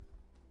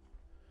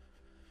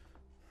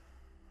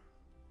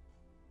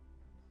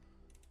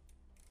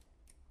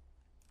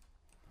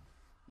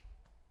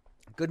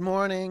Good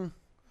morning.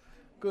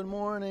 Good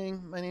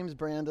morning. My name is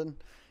Brandon.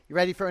 You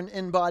ready for an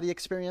in-body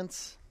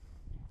experience?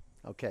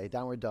 Okay,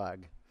 downward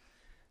dog.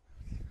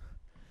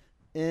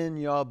 In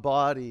your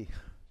body,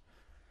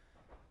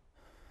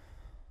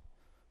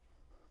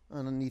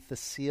 underneath the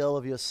seal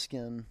of your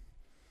skin,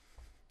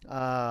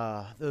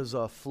 there's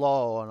a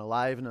flow and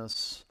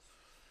aliveness.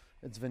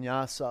 It's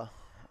vinyasa.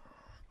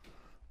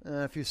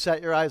 If you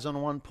set your eyes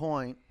on one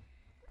point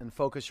and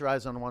focus your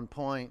eyes on one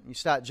point, you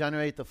start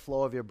generate the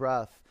flow of your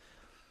breath.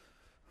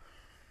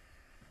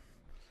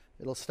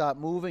 It'll stop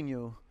moving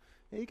you.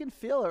 You can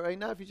feel it right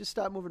now if you just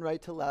start moving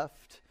right to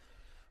left.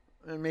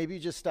 And maybe you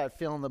just start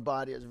feeling the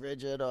body as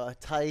rigid or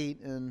tight.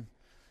 And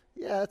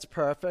yeah, it's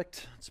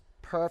perfect. It's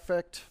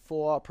perfect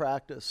for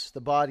practice. The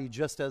body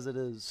just as it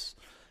is.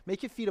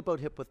 Make your feet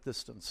about hip-width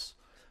distance.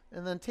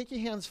 And then take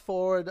your hands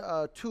forward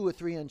 2 or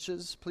 3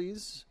 inches,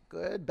 please.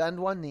 Good. Bend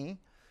one knee.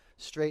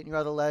 Straighten your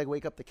other leg.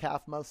 Wake up the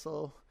calf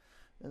muscle.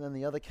 And then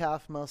the other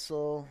calf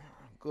muscle.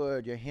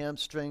 Good. Your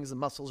hamstrings, the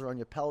muscles are on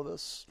your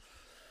pelvis.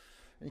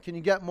 And can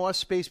you get more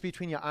space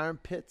between your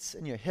armpits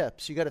and your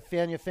hips? You got to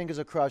fan your fingers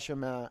across your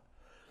mat.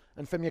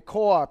 And from your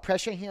core,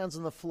 press your hands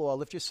on the floor.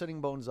 Lift your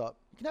sitting bones up.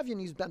 You can have your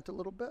knees bent a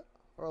little bit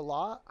or a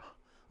lot.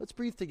 Let's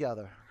breathe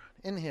together.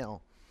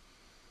 Inhale.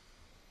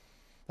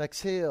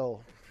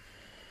 Exhale.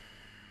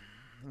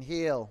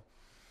 Inhale.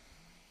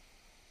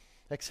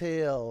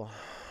 Exhale.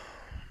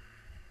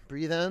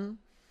 Breathe in.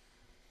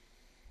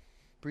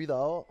 Breathe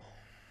out.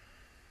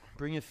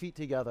 Bring your feet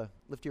together.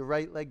 Lift your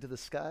right leg to the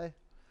sky.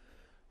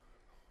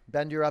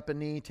 Bend your upper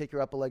knee, take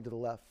your upper leg to the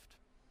left.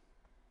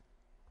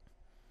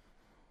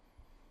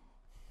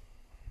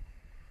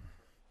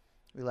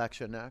 Relax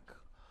your neck.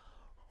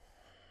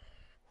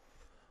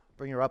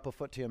 Bring your upper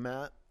foot to your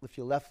mat. Lift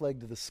your left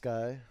leg to the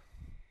sky.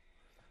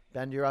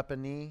 Bend your upper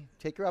knee.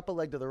 Take your upper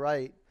leg to the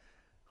right.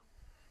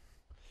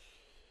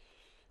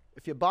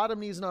 If your bottom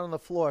knee is not on the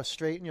floor,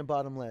 straighten your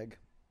bottom leg.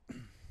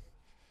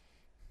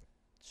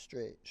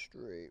 Straight.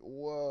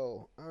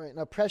 Whoa. All right,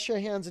 now press your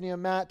hands on your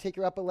mat. Take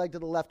your upper leg to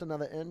the left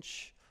another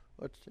inch.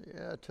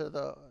 To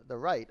the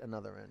right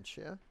another inch,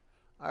 yeah?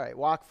 All right,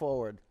 walk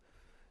forward.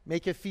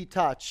 Make your feet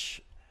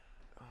touch.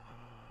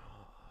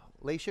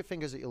 Lace your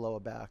fingers at your lower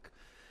back.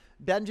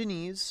 Bend your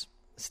knees.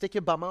 Stick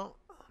your bum out.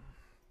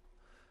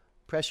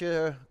 Press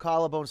your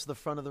collarbones to the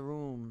front of the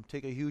room.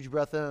 Take a huge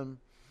breath in.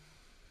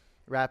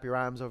 Wrap your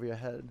arms over your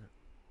head.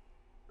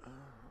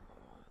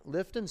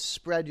 Lift and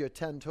spread your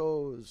 10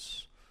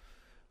 toes.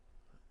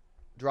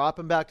 Drop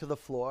them back to the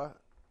floor.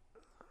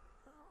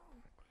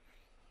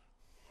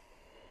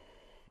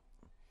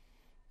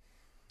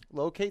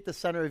 Locate the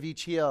center of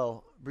each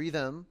heel. Breathe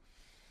in.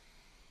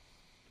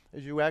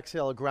 As you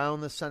exhale,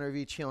 ground the center of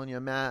each heel on your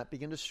mat.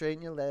 Begin to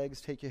straighten your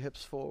legs. Take your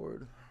hips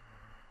forward.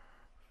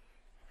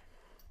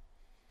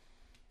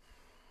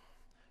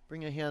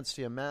 Bring your hands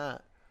to your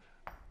mat.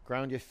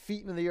 Ground your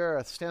feet into the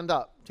earth. Stand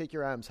up. Take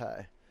your arms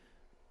high.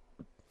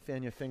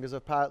 Fan your fingers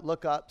apart.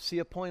 Look up. See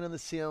a point on the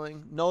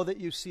ceiling. Know that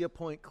you see a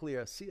point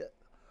clear. See it.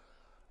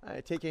 All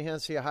right, take your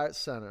hands to your heart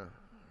center.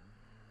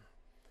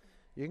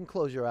 You can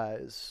close your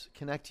eyes.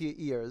 Connect to your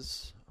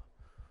ears.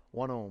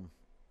 1 Om.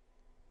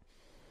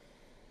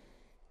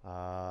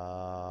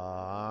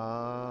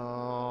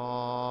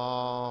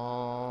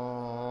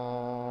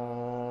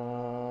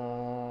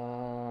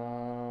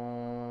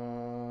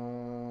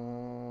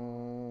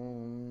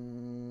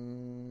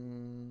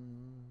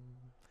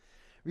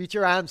 Reach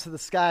your arms to the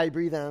sky.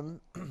 Breathe in.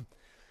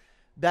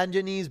 Bend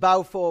your knees.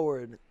 Bow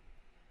forward.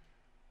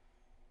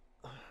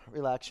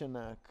 Relax your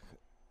neck.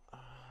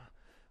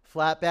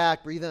 Flat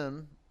back, breathe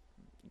in.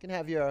 You can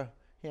have your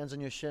hands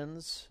on your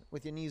shins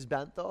with your knees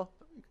bent though.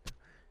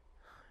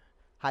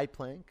 High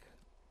plank.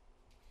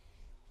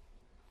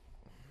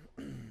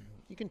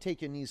 You can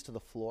take your knees to the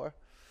floor.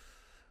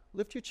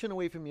 Lift your chin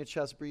away from your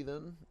chest, breathe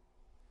in.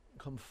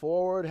 Come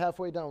forward,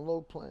 halfway down,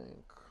 low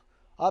plank.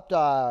 Up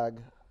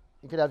dog.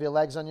 You could have your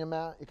legs on your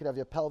mat. You could have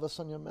your pelvis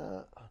on your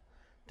mat.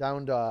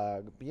 Down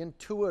dog. Be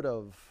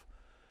intuitive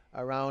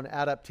around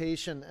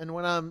adaptation. And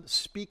when I'm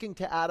speaking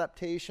to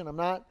adaptation, I'm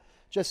not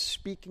just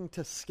speaking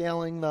to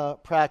scaling the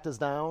practice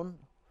down,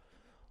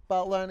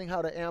 but learning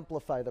how to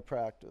amplify the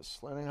practice,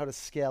 learning how to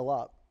scale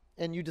up.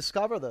 And you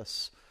discover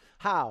this.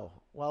 How?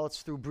 Well,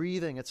 it's through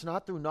breathing. It's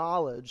not through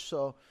knowledge.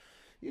 So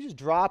you just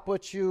drop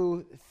what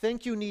you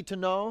think you need to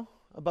know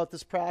about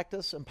this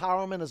practice.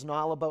 Empowerment is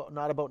not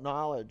about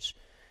knowledge.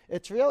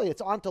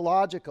 It's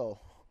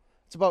ontological.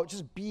 It's about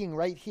just being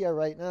right here,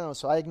 right now.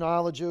 So I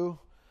acknowledge you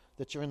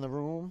that you're in the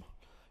room.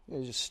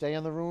 You just stay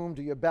in the room,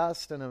 do your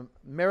best, and a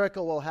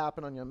miracle will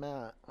happen on your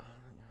mat.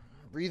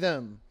 Breathe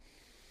in.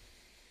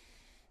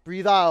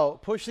 Breathe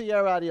out. Push the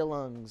air out of your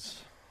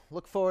lungs.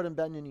 Look forward and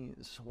bend your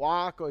knees.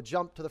 Walk or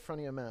jump to the front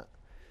of your mat.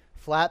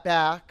 Flat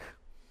back.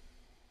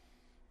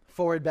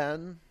 Forward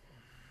bend.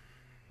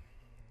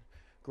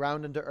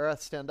 Ground into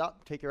earth. Stand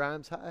up. Take your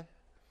arms high.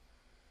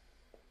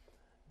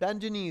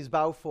 Bend your knees.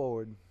 Bow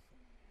forward.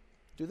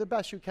 Do the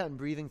best you can,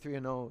 breathing through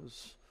your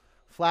nose.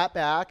 Flat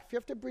back. If you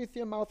have to breathe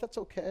through your mouth, that's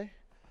okay.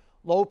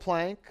 Low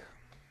plank.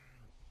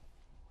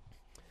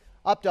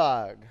 Up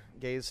dog,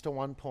 gaze to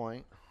 1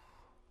 point.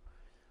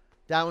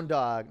 Down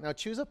dog. Now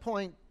choose a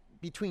point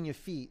between your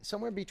feet,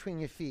 somewhere between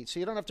your feet, so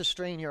you don't have to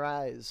strain your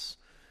eyes.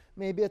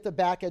 Maybe at the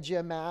back edge of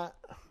your mat,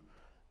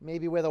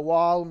 maybe where the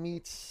wall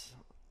meets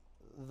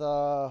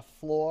the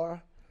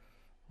floor.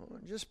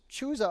 Just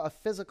choose a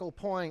physical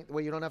point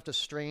where you don't have to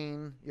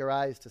strain your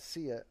eyes to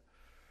see it.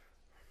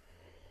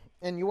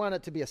 And you want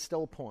it to be a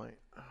still point.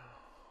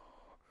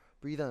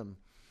 Breathe in.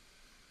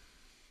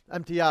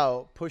 Empty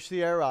out. Push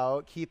the air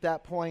out. Keep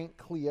that point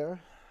clear.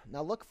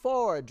 Now look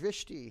forward.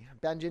 Drishti.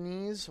 Bend your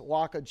knees.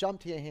 Walk or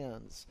jump to your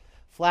hands.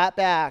 Flat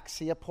back.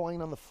 See a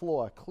point on the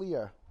floor.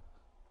 Clear.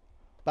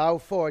 Bow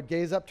forward.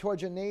 Gaze up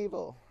towards your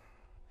navel.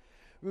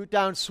 Root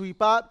down.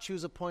 Sweep up.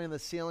 Choose a point on the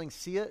ceiling.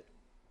 See it.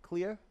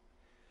 Clear.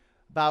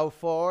 Bow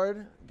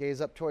forward.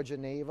 Gaze up towards your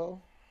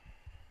navel.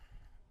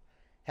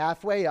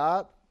 Halfway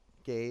up.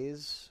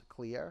 Gaze.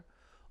 Clear.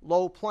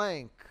 Low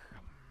plank.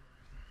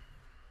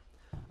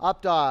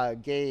 Up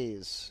dog,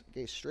 gaze.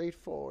 Gaze straight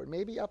forward,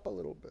 maybe up a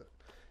little bit.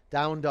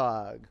 Down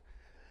dog.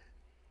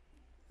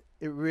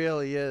 It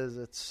really is.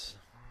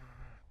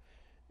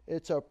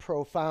 It's a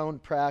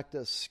profound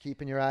practice,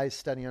 keeping your eyes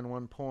steady on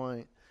 1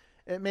 point.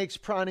 It makes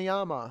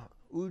pranayama,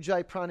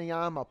 ujjayi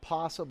pranayama,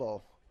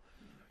 possible.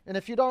 And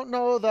if you don't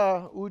know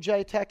the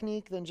ujjayi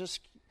technique, then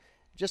just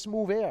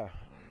move air.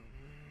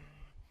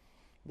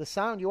 The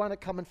sound, you want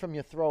it coming from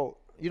your throat.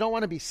 You don't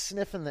want to be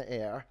sniffing the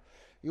air.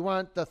 You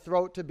want the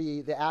throat to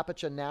be, the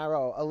aperture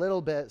narrow a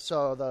little bit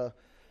so the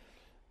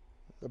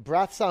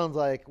breath sounds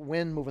like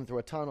wind moving through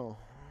a tunnel.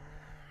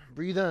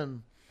 Breathe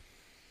in.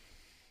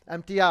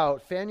 Empty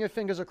out. Fan your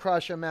fingers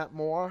across your mat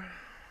more.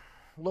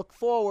 Look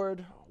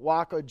forward.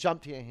 Walk or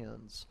jump to your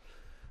hands.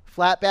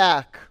 Flat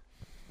back.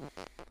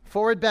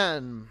 Forward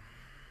bend.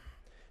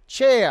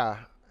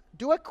 Chair.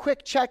 Do a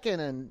quick check-in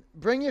and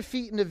bring your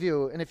feet into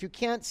view. And if you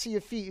can't see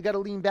your feet, you got to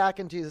lean back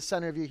into the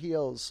center of your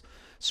heels.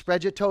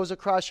 Spread your toes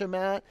across your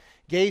mat.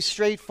 Gaze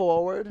straight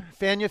forward.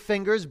 Fan your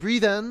fingers.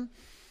 Breathe in.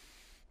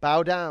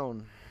 Bow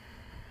down.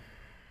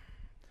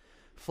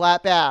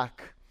 Flat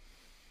back.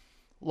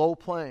 Low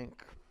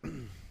plank.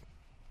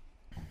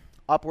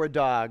 Upward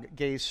dog.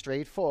 Gaze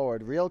straight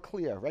forward. Real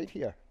clear. Right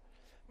here.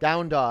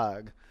 Down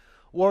dog.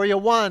 Warrior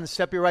one.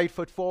 Step your right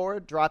foot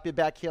forward. Drop your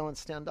back heel and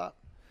stand up.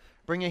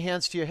 Bring your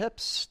hands to your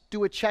hips.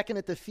 Do a check-in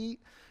at the feet.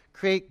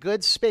 Create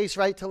good space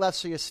right to left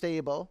so you're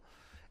stable.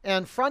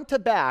 And front to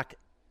back.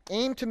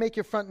 Aim to make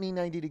your front knee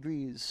 90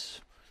 degrees.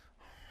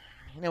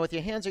 Now with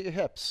your hands at your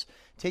hips,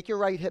 take your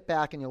right hip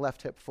back and your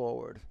left hip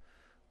forward.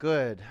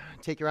 Good.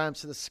 Take your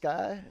arms to the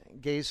sky.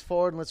 Gaze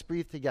forward and let's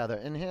breathe together.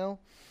 Inhale.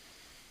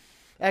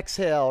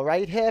 Exhale.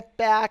 Right hip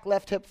back,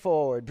 left hip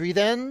forward. Breathe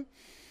in.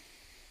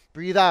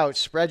 Breathe out.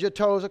 Spread your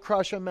toes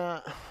across your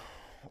mat.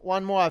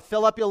 One more.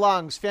 Fill up your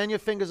lungs. Fan your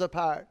fingers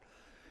apart.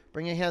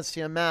 Bring your hands to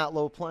your mat.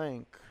 Low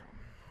plank.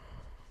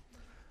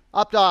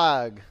 Up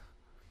dog.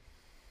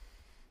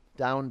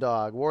 Down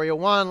dog. Warrior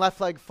one,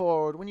 left leg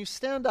forward. When you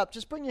stand up,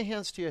 just bring your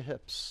hands to your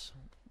hips.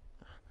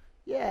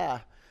 Yeah.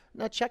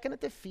 Now checking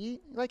at the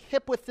feet, like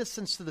hip width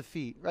distance to the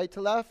feet, right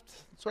to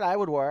left. That's what I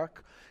would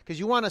work. Because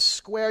you want to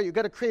square, you've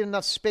got to create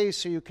enough space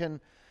so you can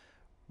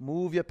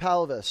move your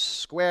pelvis.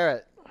 Square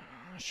it.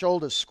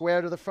 Shoulders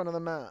square to the front of the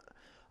mat.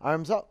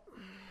 Arms up.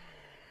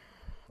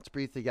 Let's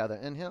breathe together.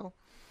 Inhale.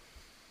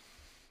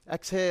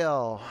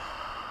 Exhale.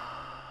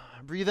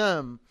 Breathe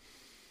in.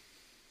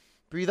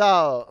 Breathe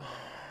out.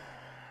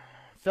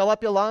 Fill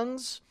up your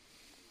lungs.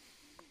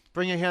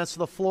 Bring your hands to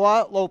the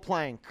floor. Low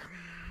plank.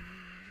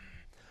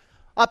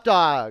 Up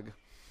dog.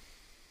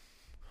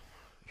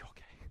 You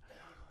okay?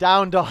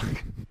 Down dog.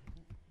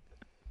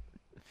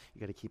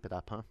 You got to keep it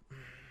up, huh?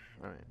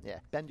 All right. Yeah.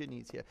 Bend your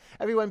knees here.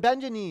 Everyone,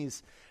 bend your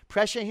knees.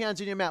 Press your hands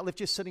on your mat. Lift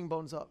your sitting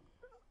bones up.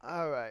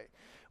 All right.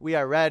 We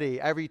are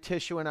ready. Every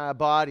tissue in our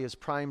body is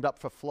primed up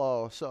for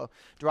flow. So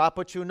drop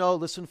what you know.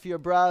 Listen for your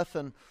breath.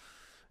 And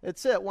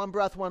it's it. One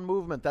breath, one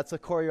movement. That's the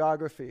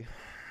choreography.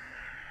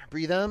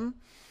 Breathe in.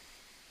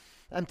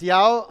 Empty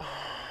out.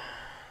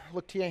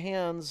 Look to your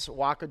hands.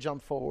 Walk or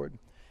jump forward.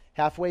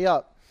 Halfway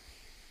up.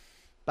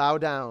 Bow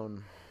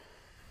down.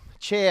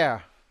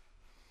 Chair.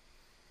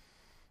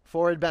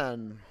 Forward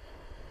bend.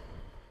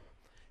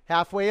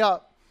 Halfway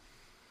up.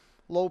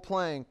 Low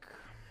plank.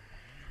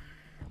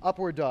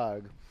 Upward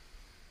dog.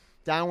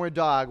 Downward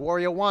dog.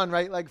 Warrior one,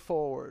 right leg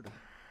forward.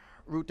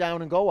 Root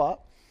down and go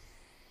up.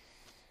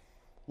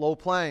 Low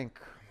plank.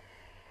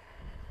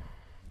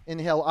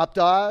 Inhale, up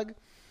dog.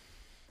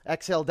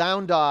 Exhale,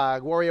 down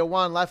dog. Warrior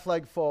one, left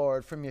leg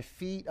forward. From your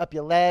feet, up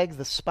your legs,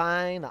 the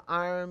spine, the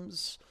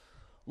arms.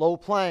 Low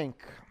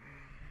plank.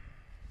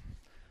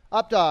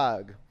 Up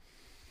dog.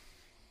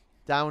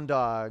 Down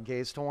dog.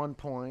 Gaze to 1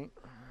 point.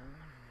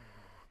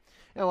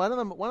 You know,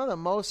 one of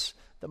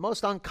the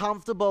most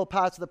uncomfortable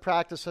parts of the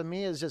practice for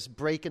me is just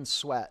breaking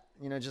sweat.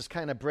 You know, just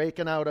kind of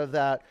breaking out of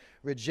that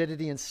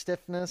rigidity and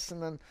stiffness.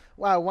 And then,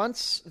 wow,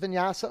 once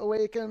vinyasa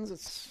awakens,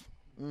 it's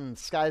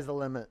sky's the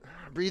limit.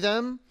 Breathe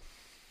in.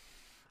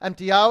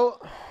 Empty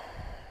out.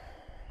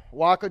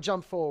 Walk or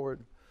jump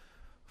forward.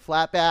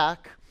 Flat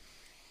back.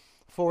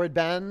 Forward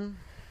bend.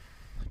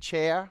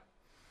 Chair.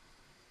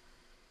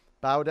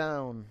 Bow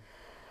down.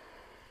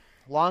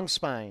 Long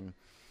spine.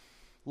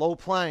 Low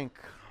plank.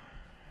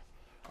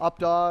 Up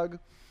dog.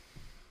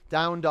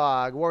 Down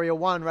dog. Warrior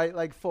one, right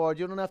leg forward.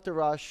 You don't have to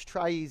rush.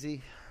 Try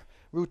easy.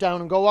 Root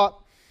down and go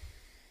up.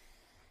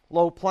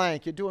 Low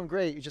plank. You're doing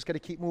great. You just got to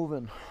keep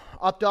moving.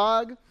 Up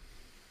dog.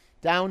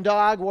 Down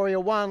dog. Warrior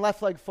one,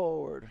 left leg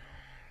forward.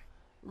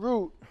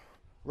 Root.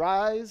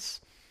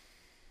 Rise.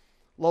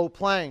 Low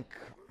plank.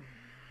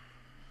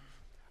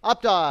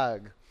 Up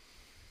dog.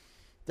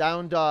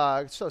 Down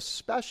dog. So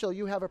special.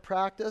 You have a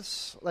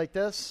practice like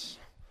this.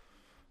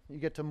 You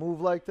get to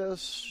move like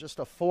this. Just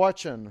a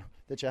fortune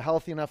that you're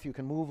healthy enough you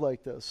can move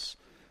like this.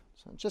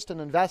 So just an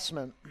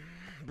investment.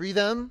 Breathe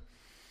in.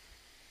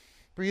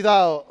 Breathe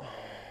out.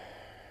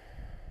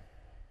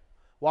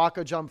 Walk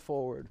or jump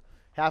forward.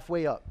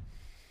 Halfway up.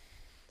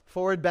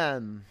 Forward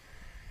bend.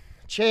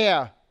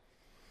 Chair.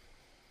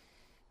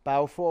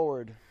 Bow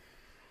forward.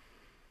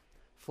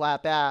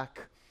 Flat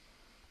back.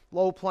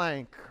 Low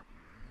plank.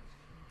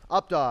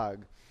 Up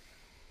dog.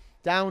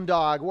 Down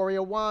dog.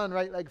 Warrior one,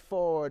 right leg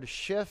forward.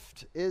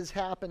 Shift is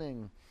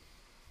happening.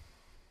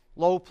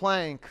 Low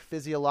plank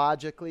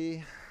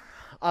physiologically.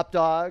 Up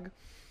dog.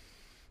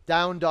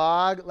 Down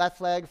dog.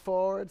 Left leg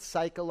forward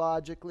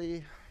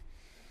psychologically.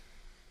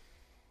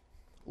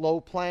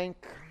 Low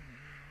plank.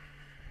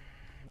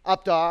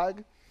 Up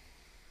dog.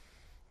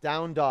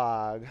 Down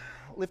dog.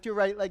 Lift your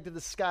right leg to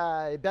the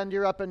sky. Bend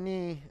your upper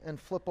knee and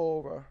flip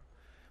over.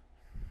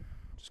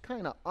 Just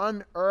kind of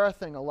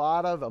unearthing a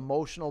lot of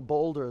emotional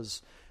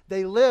boulders.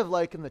 They live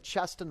like in the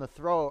chest and the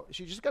throat.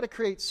 So you just got to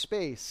create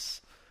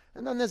space.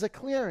 And then there's a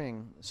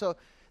clearing. So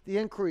the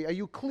inquiry, are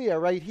you clear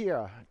right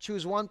here?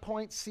 Choose one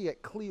point, see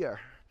it clear.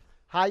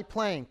 High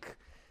plank.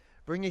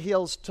 Bring your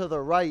heels to the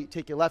right.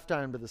 Take your left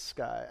arm to the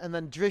sky. And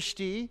then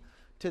drishti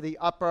to the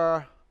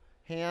upper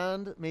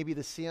hand, maybe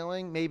the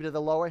ceiling, maybe to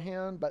the lower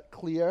hand, but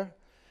clear.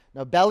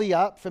 Now belly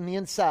up from the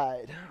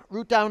inside.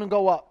 Root down and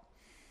go up.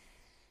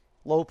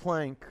 Low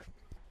plank.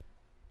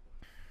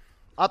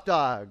 Up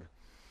dog.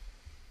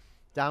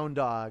 Down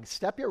dog.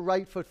 Step your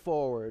right foot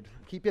forward.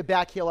 Keep your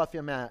back heel off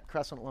your mat.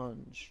 Crescent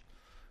lunge.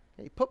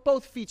 Okay, put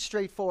both feet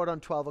straight forward on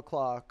 12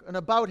 o'clock. And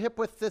about hip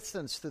width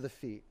distance through the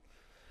feet.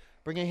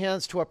 Bring your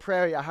hands to a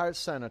prayer, your heart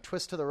center.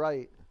 Twist to the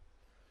right.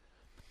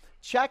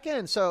 Check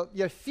in. So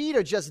your feet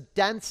are just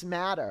dense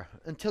matter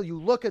until you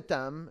look at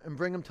them and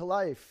bring them to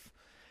life.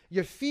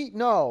 Your feet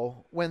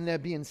know when they're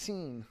being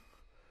seen.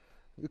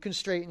 You can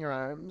straighten your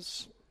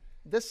arms.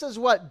 This is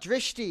what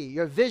drishti,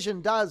 your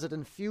vision, does. It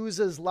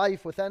infuses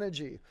life with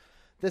energy.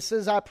 This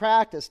is our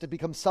practice to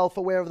become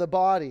self-aware of the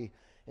body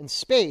in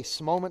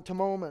space, moment to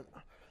moment.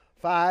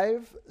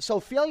 5. So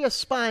feel your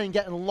spine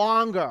getting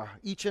longer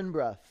each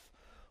in-breath.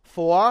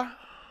 4.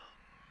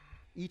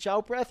 Each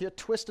out-breath, you're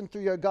twisting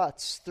through your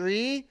guts.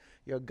 3.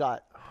 Your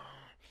gut.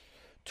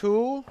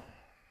 2.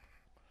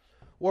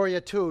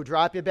 Warrior 2.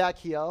 Drop your back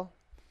heel.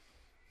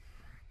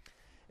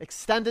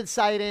 Extended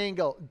side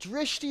angle.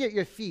 Drishti at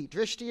your feet.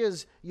 Drishti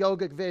is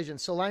yogic vision.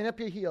 So line up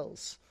your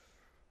heels.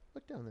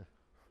 Look down there.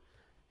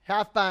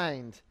 Half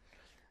bind.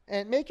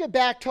 And make your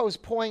back toes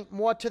point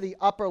more to the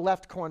upper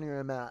left corner of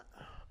your mat.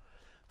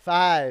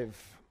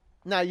 5.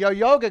 Now your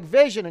yogic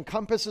vision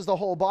encompasses the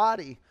whole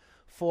body.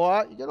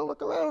 4. You got to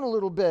look around a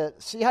little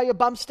bit. See how your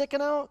bum's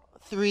sticking out?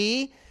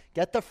 3.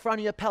 Get the front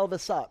of your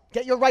pelvis up.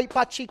 Get your right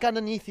butt cheek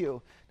underneath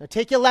you. Now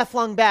take your left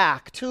lung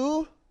back.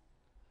 2.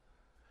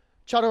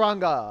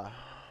 Chaturanga.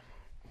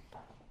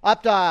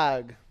 Up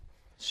dog.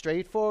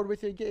 Straight forward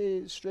with your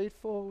gaze. Straight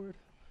forward.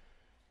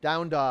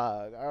 Down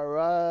dog. All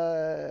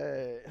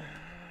right.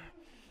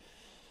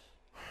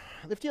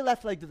 Lift your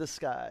left leg to the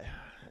sky.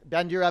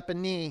 Bend your upper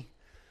knee.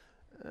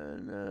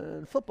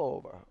 And flip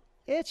over.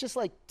 It's just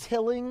like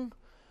tilling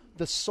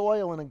the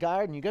soil in a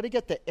garden. You got to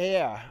get the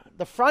air.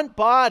 The front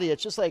body,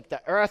 it's just like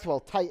the earth will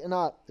tighten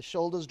up. The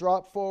shoulders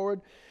drop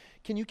forward.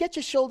 Can you get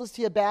your shoulders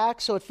to your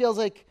back so it feels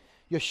like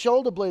your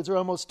shoulder blades are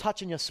almost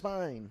touching your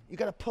spine? You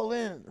got to pull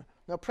in.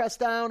 Now press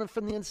down and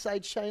from the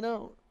inside shine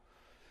out.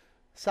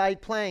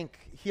 Side plank,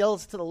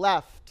 heels to the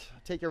left.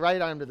 Take your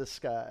right arm to the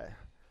sky.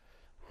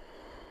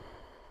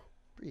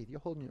 Breathe, you're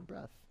holding your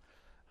breath.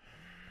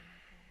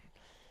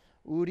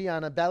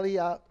 Uddiyana, belly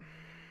up.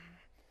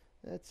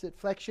 That's it.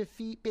 Flex your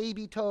feet,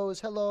 baby toes.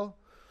 Hello.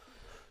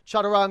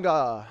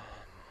 Chaturanga.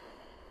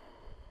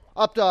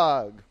 Up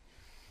dog.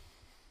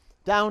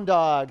 Down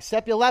dog.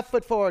 Step your left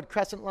foot forward.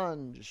 Crescent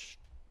lunge.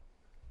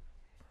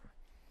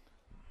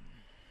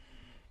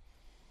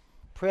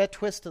 Prayer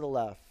twist to the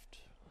left.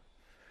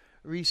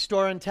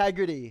 Restore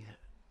integrity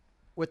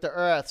with the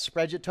earth.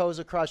 Spread your toes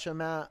across your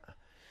mat.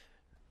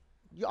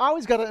 You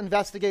always got to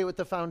investigate with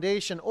the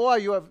foundation, or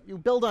you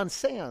build on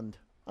sand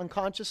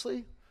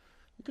unconsciously.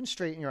 You can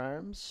straighten your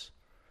arms.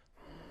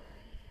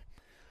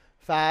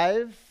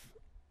 5.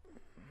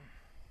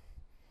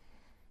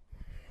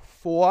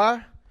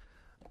 4.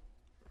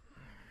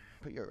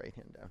 Put your right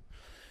hand down.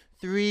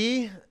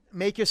 3.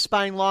 Make your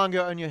spine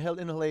longer on your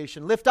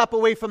inhalation. Lift up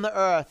away from the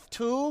earth.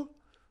 2.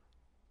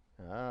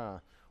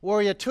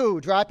 Warrior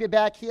 2. Drop your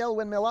back heel,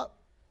 windmill up.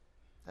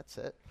 That's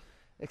it.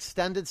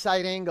 Extended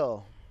side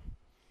angle.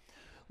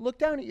 Look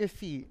down at your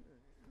feet.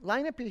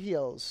 Line up your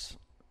heels.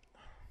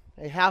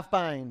 A half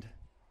bind.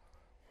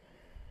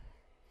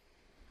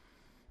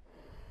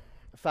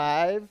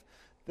 5.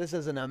 This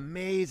is an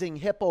amazing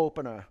hip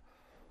opener.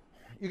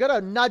 You got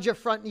to nudge your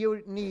front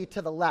knee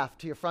to the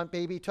left, to your front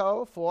baby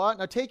toe. 4.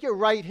 Now take your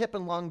right hip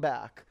and lung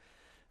back.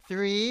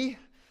 3.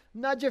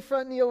 Nudge your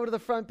front knee over to the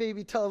front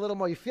baby toe a little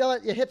more. You feel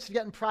it? Your hips are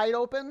getting pried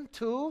open.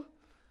 2.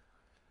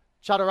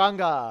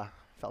 Chaturanga.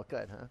 Felt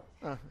good,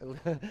 huh?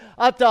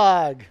 Up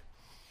dog.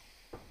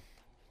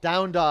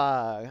 Down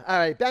dog. All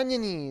right, bend your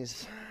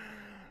knees.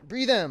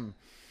 Breathe in.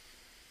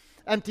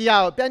 Empty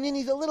out. Bend your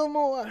knees a little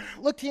more.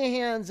 Look to your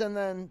hands and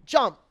then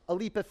jump. A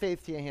leap of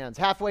faith to your hands.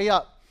 Halfway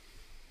up.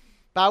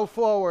 Bow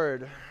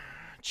forward.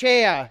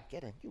 Chair.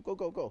 Get in. You go,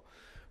 go, go.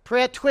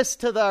 Prayer twist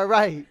to the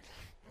right.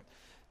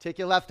 Take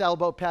your left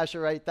elbow past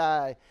your right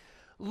thigh.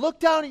 Look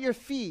down at your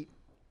feet.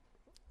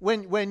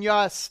 When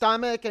your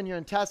stomach and your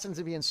intestines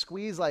are being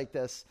squeezed like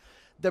this,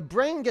 the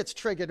brain gets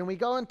triggered and we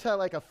go into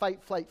like a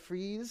fight, flight,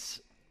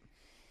 freeze.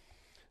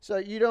 So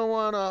you don't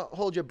want to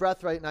hold your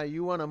breath right now.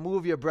 You want to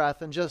move your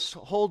breath and just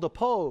hold a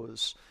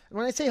pose. And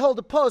when I say hold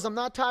a pose, I'm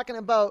not talking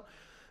about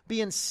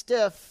being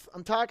stiff.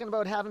 I'm talking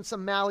about having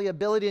some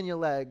malleability in your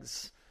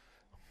legs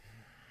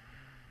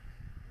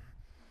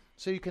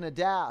so you can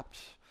adapt.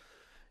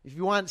 If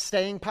you want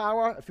staying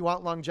power, if you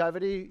want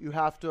longevity, you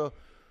have to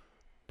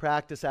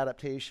practice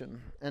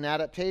adaptation. And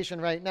adaptation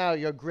right now,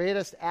 your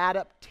greatest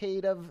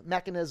adaptative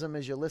mechanism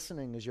is your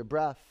listening, is your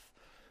breath.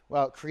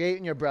 Well,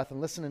 creating your breath and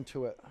listening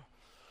to it.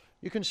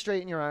 You can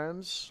straighten your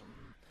arms.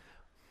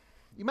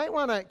 You might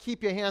want to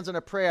keep your hands in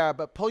a prayer,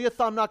 but pull your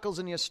thumb knuckles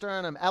in your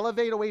sternum.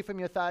 Elevate away from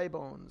your thigh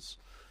bones.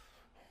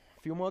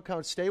 A few more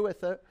counts. Stay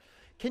with it.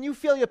 Can you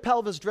feel your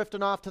pelvis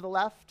drifting off to the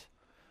left?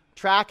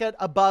 Track it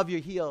above your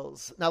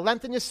heels. Now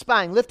lengthen your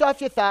spine. Lift off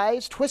your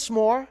thighs. Twist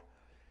more.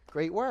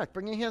 Great work.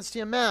 Bring your hands to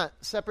your mat.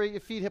 Separate your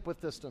feet hip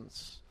width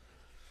distance.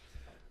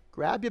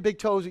 Grab your big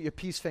toes with your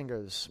peace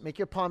fingers. Make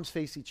your palms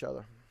face each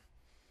other.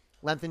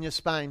 Lengthen your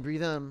spine.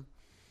 Breathe in.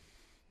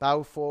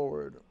 Bow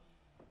forward.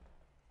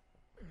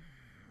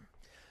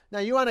 Now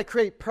you want to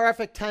create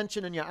perfect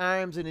tension in your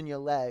arms and in your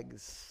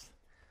legs.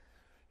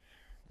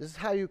 This is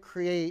how you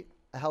create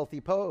a healthy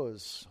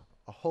pose,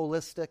 a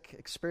holistic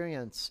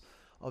experience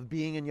of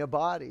being in your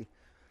body.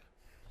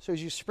 So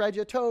as you spread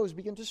your toes,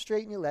 begin to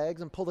straighten your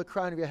legs and pull the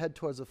crown of your head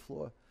towards the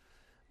floor.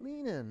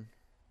 Lean in.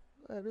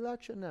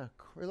 Relax your neck.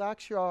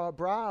 Relax your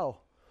brow.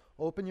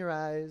 Open your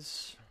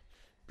eyes.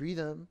 Breathe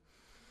in.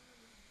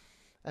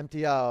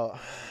 Empty out.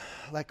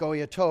 Let go of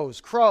your toes.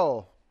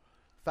 Crow.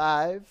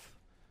 5.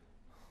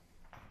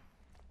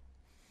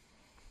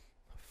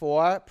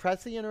 4.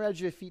 Press the inner edge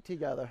of your feet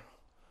together.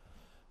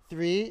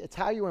 3. It's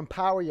how you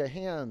empower your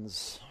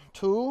hands.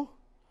 2.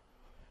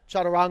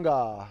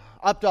 Chaturanga.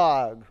 Up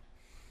dog.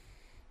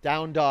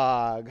 Down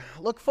dog.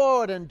 Look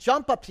forward and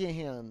jump up to your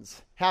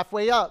hands.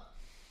 Halfway up.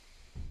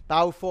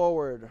 Bow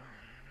forward.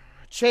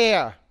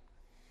 Chair.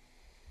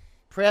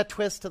 Prayer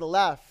twist to the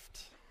left.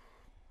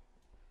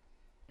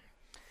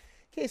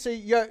 Okay, so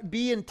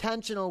be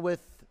intentional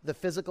with the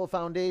physical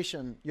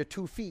foundation, your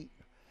 2 feet.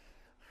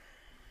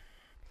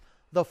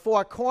 The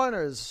 4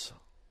 corners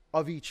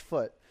of each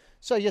foot.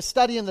 So you're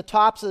studying the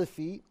tops of the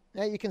feet.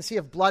 Now you can see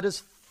if blood is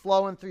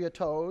flowing through your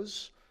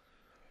toes.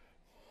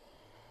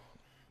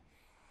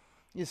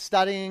 You're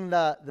studying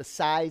the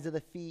size of the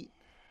feet,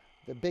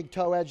 the big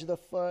toe edge of the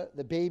foot,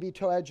 the baby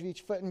toe edge of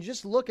each foot, and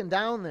just looking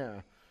down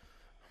there.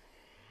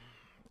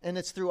 And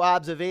it's through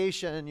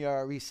observation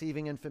you're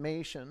receiving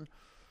information.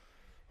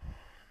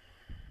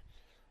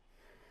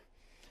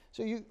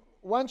 So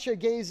once you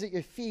gaze at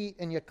your feet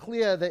and you're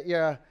clear that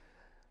you're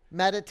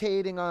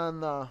meditating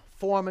on the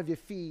form of your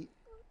feet,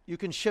 you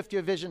can shift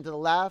your vision to the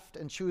left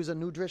and choose a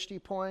new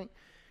drishti point.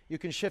 You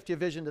can shift your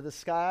vision to the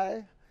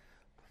sky,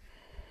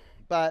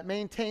 but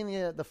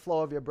maintain the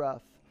flow of your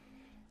breath.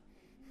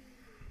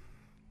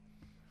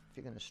 If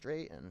you're going to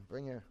straighten,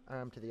 bring your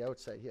arm to the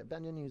outside here.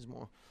 Bend your knees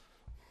more.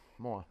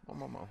 More.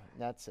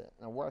 That's it.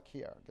 Now work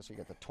here. I guess you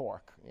get the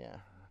torque. Yeah.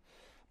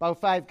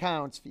 About 5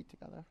 counts. Feet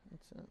together.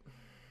 That's it.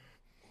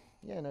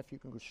 Yeah, and if you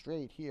can go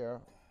straight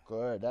here.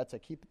 Good. That's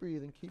it. Keep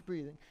breathing. Keep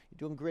breathing.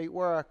 You're doing great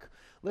work.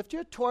 Lift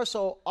your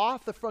torso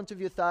off the front of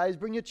your thighs.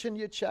 Bring your chin to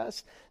your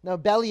chest. Now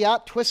belly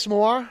up. Twist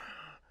more.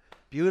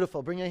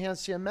 Beautiful. Bring your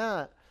hands to your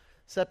mat.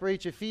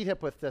 Separate your feet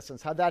hip width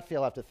distance. How'd that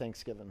feel after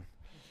Thanksgiving?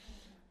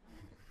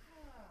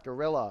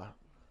 Gorilla.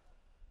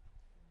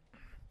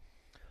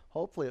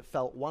 Hopefully it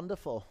felt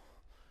wonderful.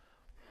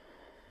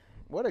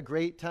 What a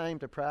great time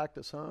to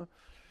practice, huh?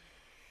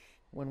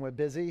 When we're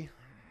busy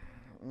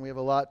and we have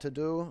a lot to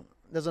do.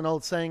 There's an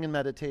old saying in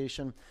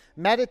meditation,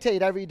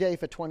 meditate every day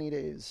for 20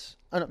 days.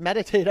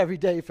 Meditate every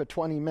day for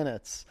 20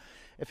 minutes.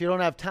 If you don't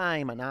have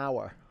time, an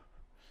hour.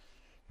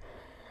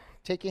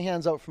 Take your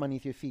hands out from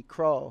underneath your feet,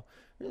 crow.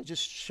 Really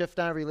just shift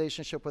our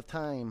relationship with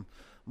time,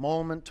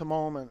 moment to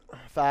moment.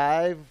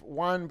 5,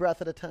 1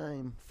 breath at a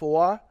time.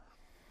 4,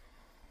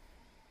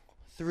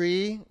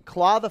 3,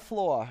 claw the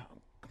floor.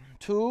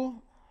 2,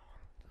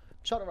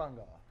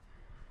 chaturanga.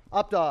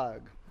 Up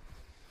dog.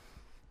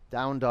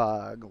 Down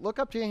dog. Look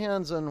up to your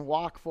hands and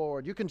walk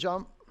forward. You can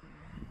jump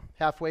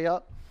halfway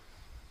up.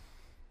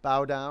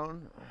 Bow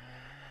down.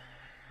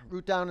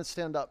 Root down and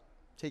stand up.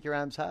 Take your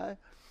arms high.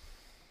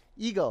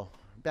 Eagle.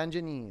 Bend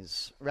your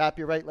knees. Wrap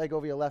your right leg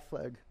over your left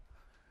leg.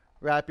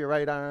 Wrap your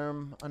right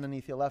arm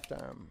underneath your left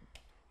arm.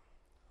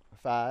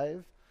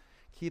 5.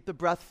 Keep the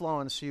breath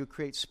flowing so you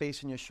create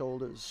space in your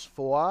shoulders.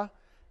 4.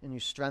 And you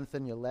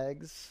strengthen your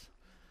legs.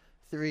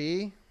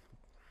 3.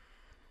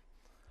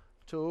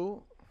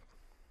 2.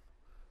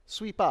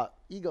 Sweep up.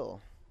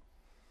 Eagle.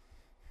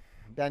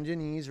 Bend your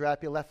knees.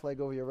 Wrap your left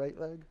leg over your right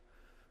leg.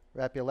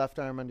 Wrap your left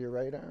arm under your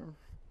right arm.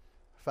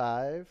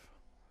 5.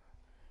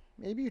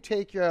 Maybe you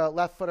take your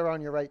left foot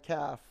around your right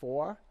calf.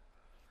 4.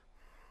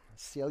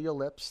 Seal your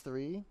lips.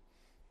 3.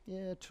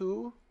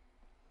 2.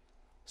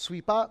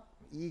 Sweep up.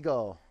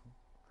 Eagle.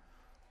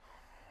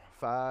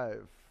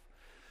 5.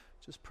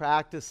 Just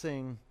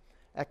practicing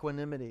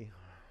equanimity.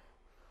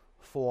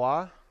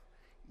 4.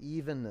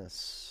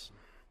 Evenness.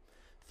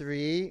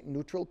 3.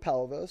 Neutral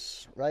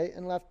pelvis. Right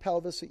and left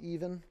pelvis are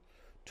even.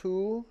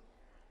 2.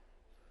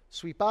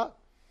 Sweep up.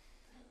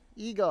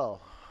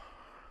 Eagle.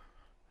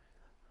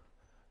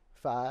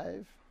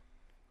 5.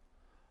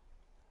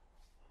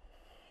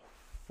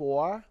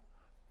 4.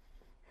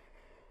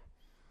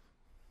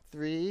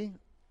 3.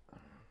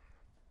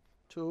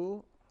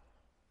 2.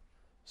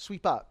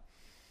 Sweep up.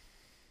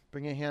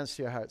 Bring your hands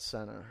to your heart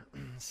center.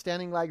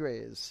 Standing leg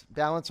raise.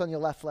 Balance on your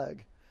left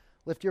leg.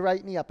 Lift your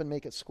right knee up and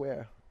make it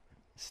square.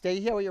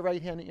 Stay here with your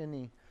right hand at your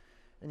knee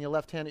and your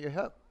left hand at your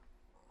hip.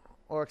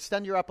 Or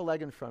extend your upper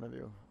leg in front of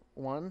you.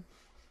 1,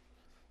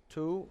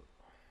 2,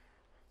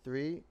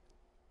 3,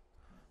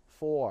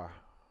 4.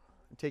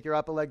 Take your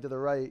upper leg to the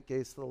right,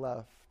 gaze to the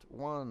left.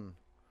 1,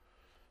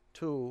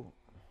 2,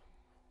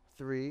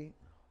 3,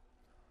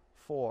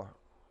 4.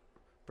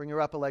 Bring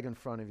your upper leg in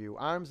front of you.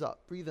 Arms up.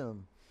 Breathe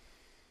in.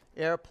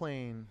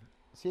 Airplane.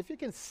 See if you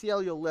can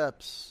seal your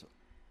lips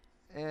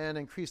and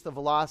increase the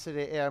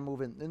velocity of air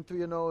moving in through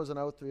your nose and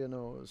out through your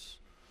nose.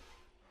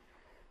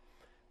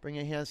 Bring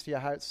your hands to your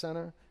heart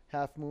center.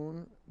 Half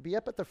moon. Be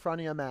up at the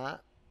front of your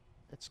mat.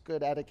 It's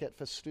good etiquette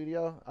for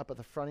studio. Up at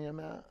the front of your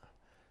mat.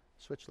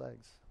 Switch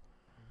legs.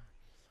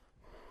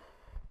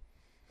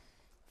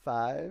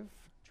 5.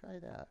 Try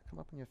that. Come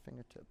up on your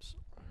fingertips.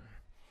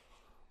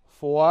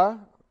 4.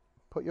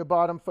 Put your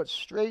bottom foot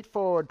straight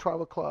forward,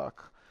 12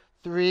 o'clock.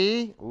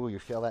 3. Ooh, you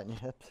feel that in your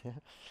hips.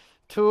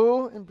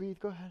 2. And breathe.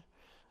 Go ahead.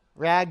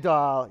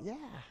 Ragdoll. Yeah.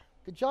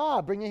 Good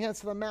job. Bring your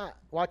hands to the mat.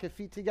 Walk your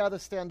feet together.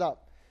 Stand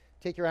up.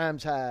 Take your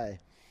arms high.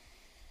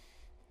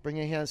 Bring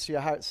your hands to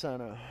your heart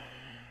center.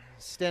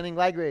 Standing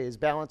leg raise.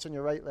 Balance on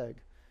your right leg.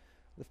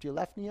 Lift your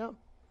left knee up.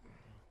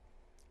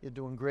 You're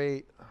doing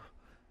great.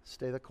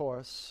 Stay the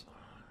course.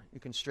 You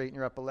can straighten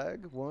your upper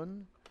leg.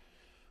 1,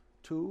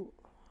 2,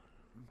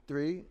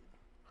 3,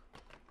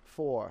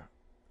 4.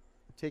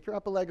 Take your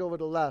upper leg over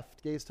to the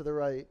left. Gaze to the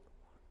right.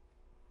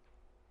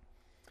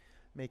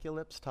 Make your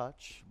lips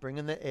touch. Bring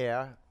in the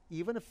air,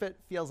 even if it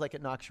feels like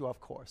it knocks you off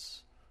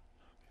course.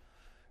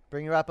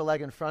 Bring your upper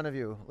leg in front of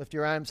you. Lift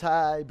your arms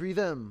high. Breathe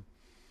in.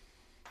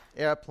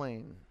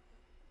 Airplane.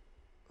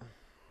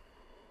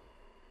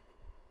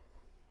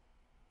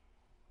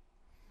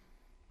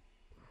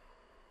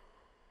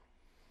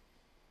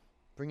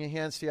 Bring your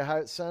hands to your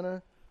heart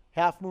center.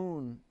 Half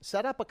moon.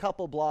 Set up a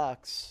couple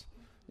blocks.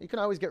 You can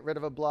always get rid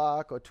of a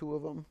block or 2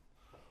 of them.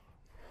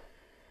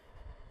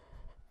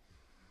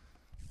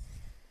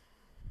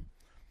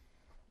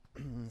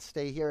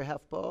 Stay here,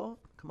 half bow.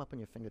 Come up on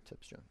your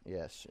fingertips, John.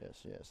 Yes.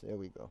 There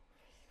we go.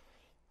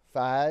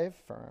 5,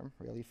 firm,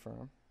 really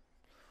firm.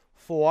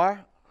 4,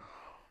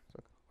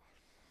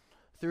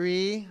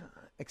 3,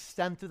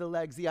 extend through the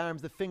legs, the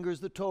arms, the fingers,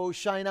 the toes,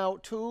 shine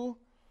out. 2,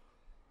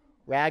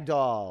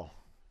 ragdoll.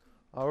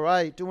 All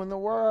right, doing the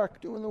work.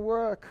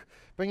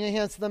 Bring your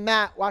hands to the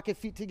mat. Walk your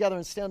feet together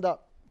and stand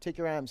up. Take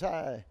your arms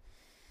high.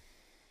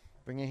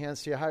 Bring your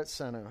hands to your heart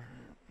center.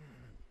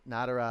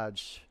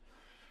 Nataraj.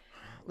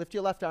 Lift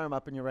your left arm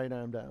up and your right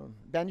arm down.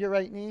 Bend your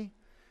right knee.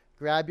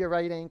 Grab your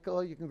right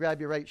ankle. You can grab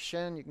your right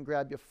shin. You can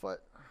grab your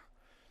foot.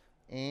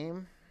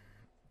 Aim.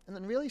 And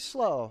then really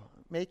slow.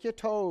 Make your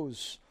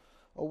toes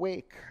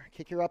awake.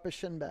 Kick your upper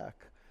shin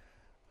back.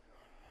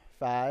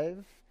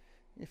 5.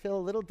 You feel a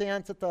little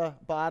dance at the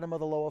bottom of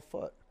the lower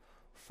foot.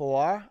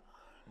 4.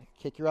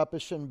 Kick your upper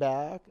shin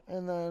back.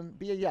 And then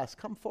be a yes.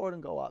 Come forward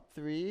and go up.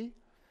 3.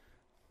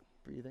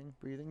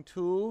 Breathing.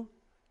 2.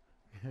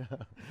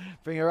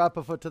 Bring your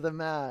upper foot to the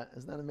mat.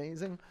 Isn't that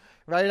amazing?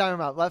 Right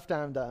arm up, left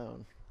arm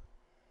down.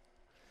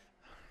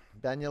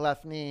 Bend your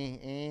left knee.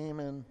 Aim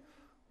and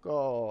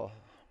go.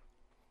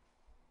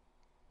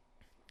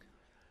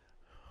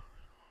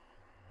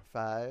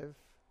 5.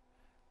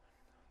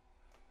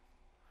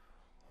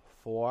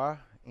 4.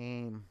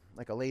 Aim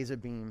like a laser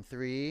beam.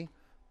 3.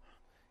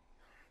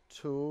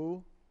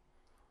 2.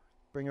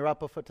 Bring your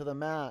upper foot to the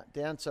mat.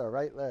 Dancer,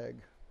 right leg.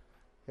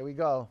 Here we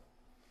go.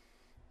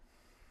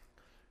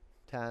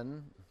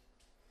 10.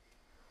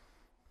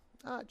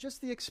 Just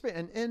the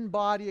an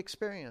in-body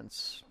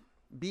experience.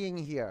 Being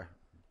here.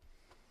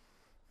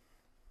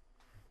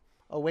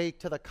 awake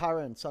to the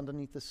currents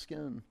underneath the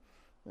skin,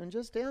 and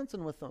just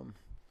dancing with them.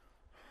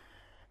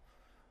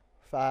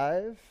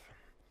 5.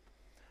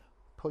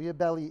 Pull your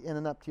belly in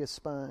and up to your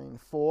spine.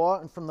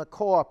 4, and from the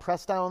core,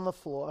 press down on the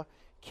floor.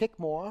 Kick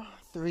more.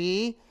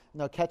 3,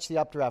 now catch the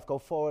updraft. Go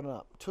forward and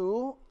up.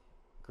 2,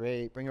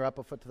 great. Bring your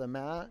upper foot to the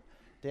mat.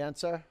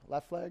 Dancer,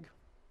 left leg.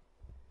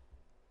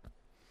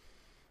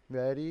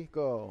 Ready,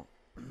 go.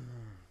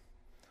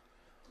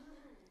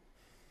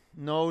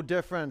 No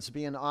difference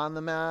being on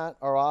the mat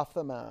or off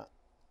the mat.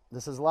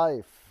 This is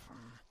life.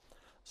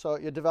 So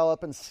you're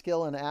developing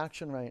skill and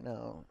action right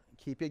now.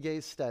 Keep your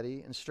gaze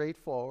steady and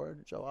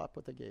straightforward. Joe, up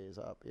with the gaze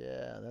up.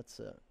 Yeah, that's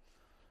it.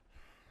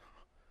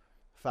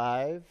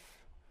 5.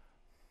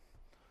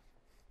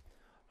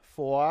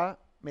 4,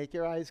 make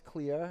your eyes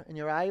clear and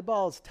your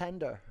eyeballs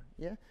tender.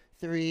 Yeah.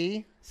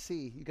 3,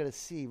 see. You got to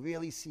see,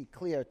 really see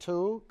clear.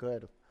 2,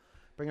 good.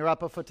 Bring your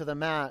upper foot to the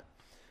mat.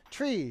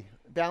 Tree,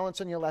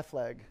 balance on your left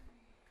leg.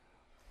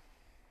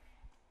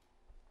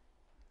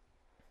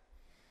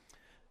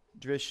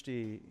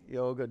 Drishti,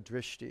 yoga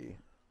drishti.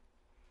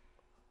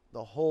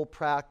 The whole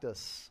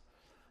practice,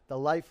 the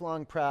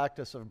lifelong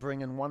practice of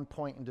bringing one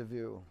point into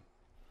view.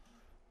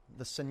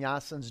 The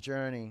sannyasin's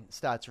journey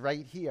starts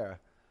right here.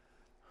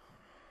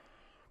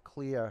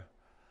 Clear,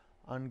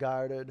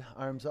 unguarded,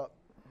 arms up.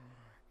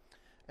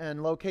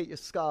 And locate your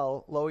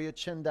skull, lower your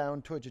chin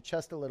down towards your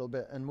chest a little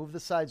bit, and move the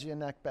sides of your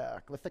neck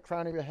back. Lift the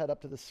crown of your head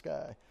up to the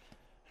sky.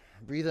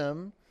 Breathe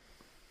in.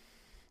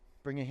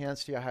 Bring your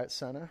hands to your heart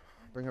center.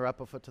 Bring your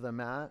upper foot to the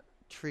mat.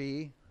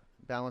 Tree,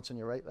 balance on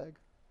your right leg.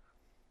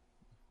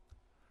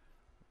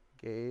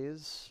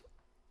 Gaze.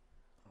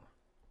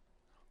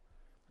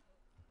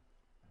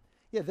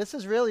 Yeah, this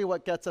is really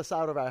what gets us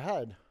out of our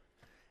head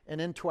and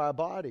into our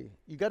body.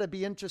 You got to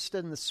be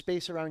interested in the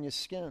space around your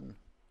skin.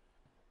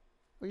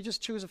 Or you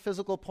just choose a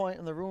physical point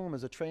in the room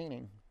as a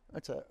training.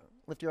 That's it.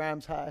 Lift your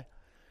arms high.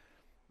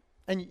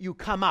 And you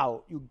come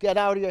out. You get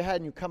out of your head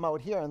and you come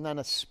out here, and then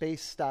a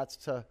space starts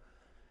to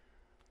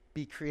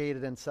be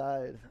created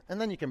inside.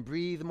 And then you can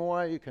breathe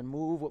more. You can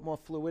move with more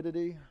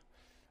fluidity.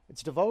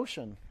 It's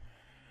devotion.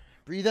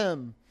 Breathe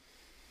in.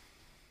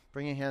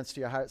 Bring your hands to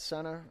your heart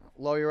center.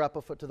 Lower your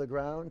upper foot to the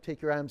ground.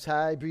 Take your arms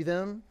high. Breathe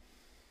in.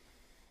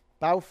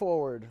 Bow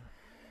forward.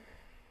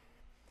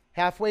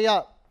 Halfway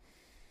up.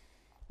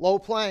 Low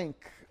plank.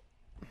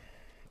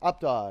 Up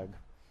dog.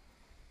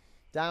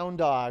 Down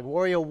dog.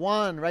 Warrior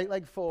 1, right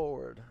leg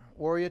forward.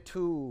 Warrior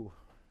 2.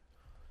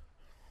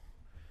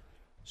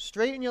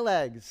 Straighten your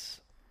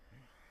legs.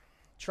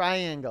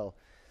 Triangle.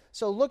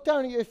 So look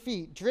down at your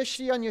feet.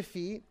 Drishti on your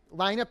feet.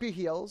 Line up your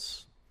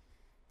heels.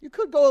 You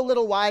could go a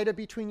little wider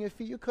between your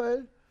feet. You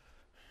could.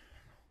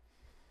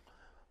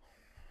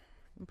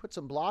 And put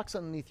some blocks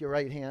underneath your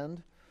right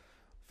hand.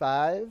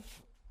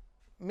 5.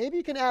 Maybe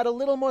you can add a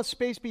little more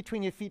space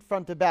between your feet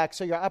front to back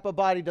so your upper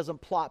body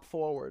doesn't plop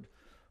forward.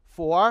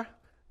 4.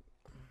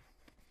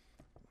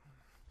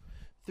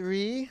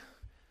 3.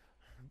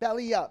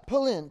 Belly up.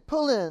 Pull in.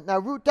 Pull in. Now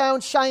root down,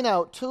 shine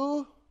out.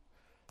 2.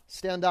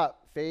 Stand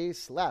up.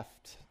 Face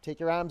left. Take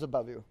your arms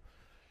above you.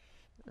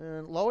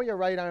 And lower your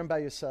right arm by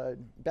your side.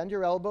 Bend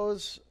your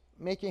elbows.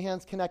 Make your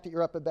hands connect at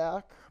your upper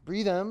back.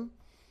 Breathe in.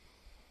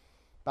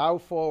 Bow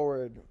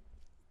forward.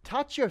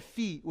 Touch your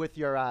feet with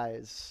your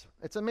eyes.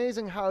 It's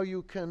amazing how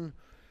you can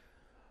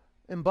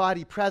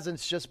embody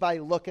presence just by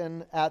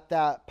looking at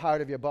that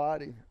part of your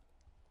body.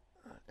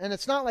 And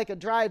it's not like a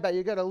drive-by.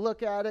 You got to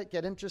look at it,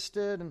 get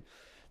interested, and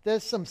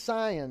there's some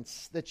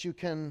science that you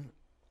can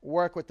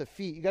work with the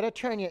feet. You got to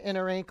turn your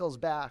inner ankles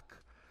back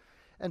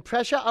and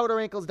press your outer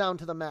ankles down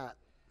to the mat.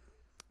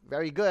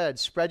 Very good.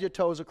 Spread your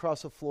toes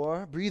across the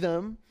floor. Breathe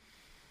in.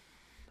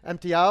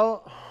 Empty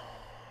out.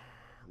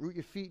 Root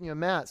your feet in your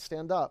mat.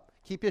 Stand up.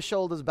 Keep your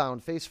shoulders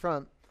bound. Face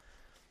front.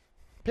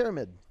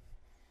 Pyramid.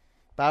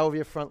 Bow over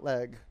your front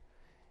leg.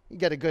 You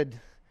get a good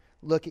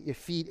look at your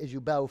feet as you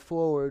bow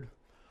forward.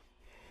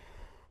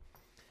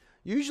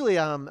 Usually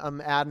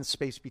I'm adding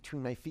space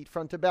between my feet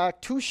front to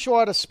back. Too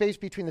short a space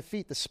between the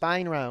feet. The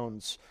spine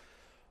rounds.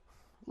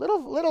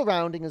 Little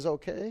rounding is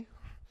okay.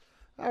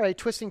 All right,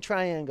 twisting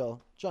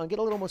triangle. John, get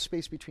a little more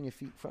space between your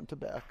feet front to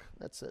back.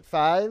 That's it.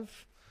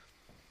 5.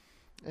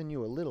 And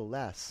you a little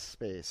less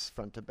space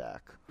front to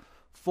back.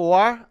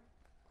 4.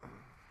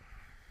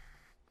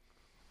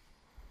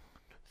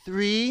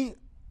 3.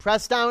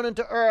 Press down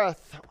into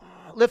earth.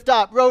 Lift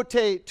up.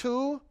 Rotate.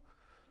 2.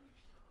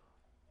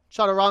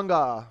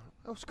 Chaturanga.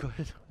 That was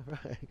good.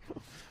 Right.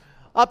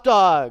 Up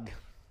dog.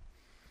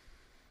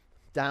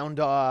 Down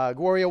dog.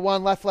 Warrior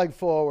 1, left leg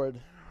forward.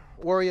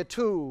 Warrior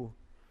 2.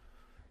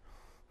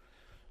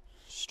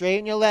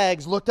 Straighten your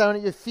legs. Look down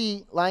at your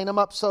feet. Line them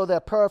up so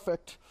they're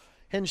perfect.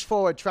 Hinge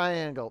forward,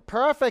 triangle.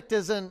 Perfect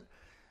is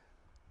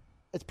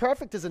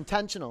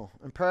intentional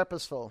and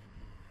purposeful.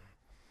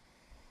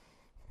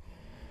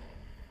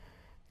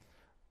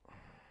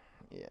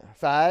 Yeah.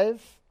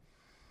 5.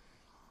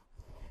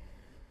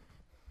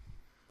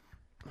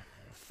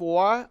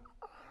 4.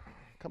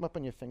 Come up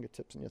on your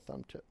fingertips and your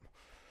thumb tip.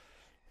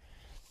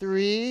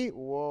 3.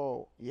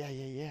 Whoa.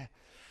 Yeah.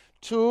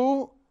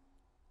 2.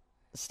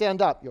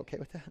 Stand up. You okay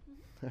with that?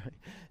 All right.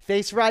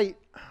 Face right.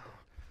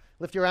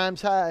 Lift your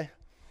arms high.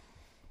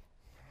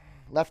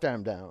 Left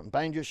arm down.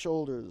 Bind your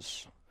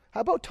shoulders.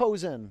 How about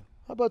toes in?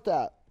 How about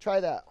that? Try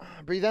that.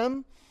 Breathe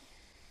in.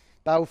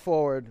 Bow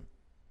forward.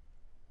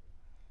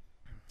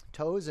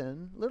 Toes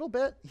in. A little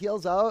bit.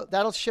 Heels out.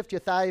 That'll shift your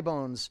thigh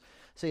bones.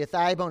 So your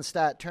thigh bones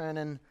start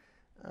turning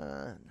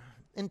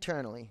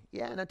internally.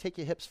 Yeah, now take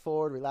your hips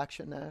forward. Relax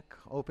your neck.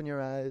 Open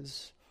your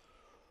eyes.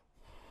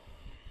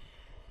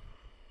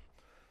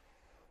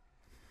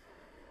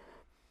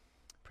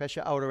 Press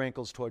your outer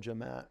ankles towards your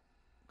mat.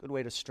 Good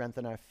way to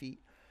strengthen our feet.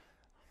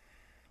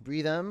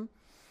 Breathe in.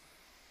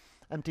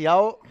 Empty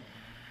out.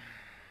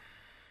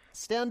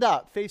 Stand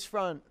up. Face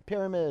front.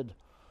 Pyramid.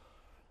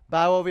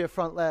 Bow over your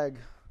front leg.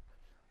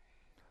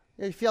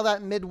 You feel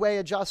that midway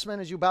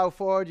adjustment as you bow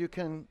forward?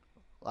 A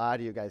lot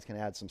of you guys can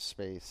add some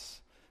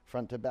space.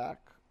 Front to back.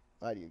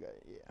 A lot of you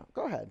guys, yeah.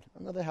 Go ahead.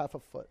 Another half a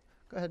foot.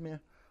 Go ahead, Mia.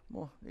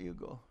 More. There you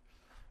go.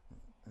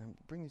 And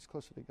bring these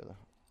closer together.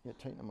 Yeah,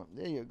 tighten them up.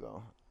 There you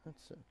go.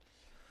 That's it.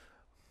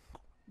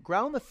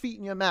 Ground the feet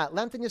in your mat.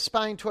 Lengthen your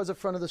spine towards the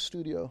front of the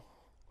studio.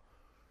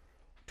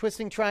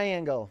 Twisting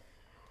triangle.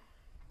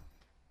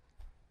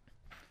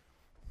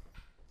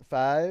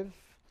 5,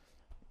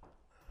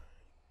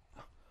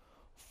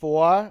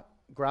 4.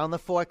 Ground the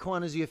 4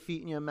 corners of your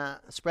feet in your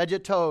mat. Spread your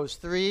toes.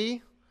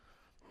 3,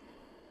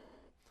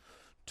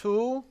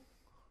 2.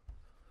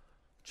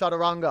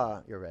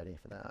 Chaturanga. You're ready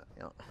for that.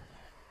 Yeah.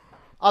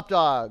 Up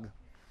dog.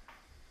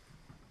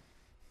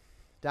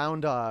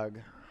 Down dog.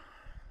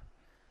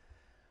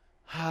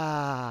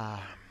 All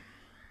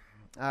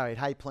right,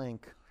 high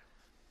plank.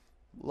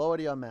 Lower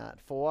to your mat.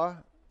 4,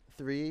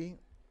 3,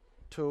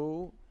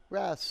 2,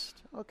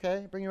 rest.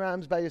 Okay, bring your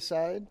arms by your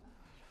side.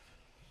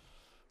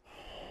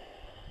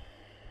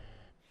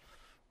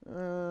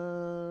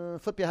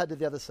 Flip your head to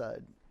the other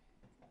side.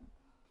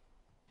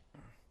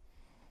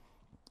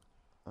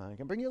 You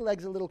can bring your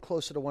legs a little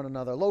closer to one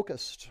another.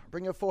 Locust.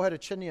 Bring your forehead or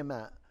chin to your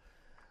mat.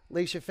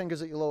 Lace your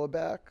fingers at your lower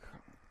back.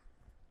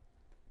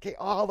 Okay,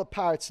 all the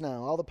parts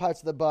now, all the parts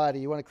of the body.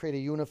 You want to create a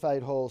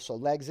unified whole. So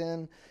legs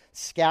in,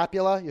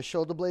 scapula, your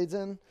shoulder blades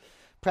in.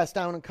 Press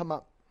down and come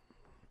up.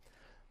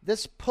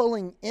 This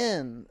pulling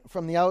in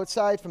from the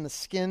outside, from the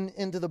skin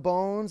into the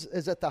bones,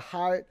 is at the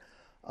heart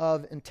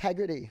of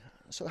integrity.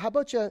 So how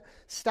about you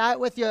start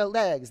with your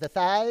legs, the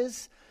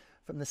thighs,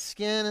 from the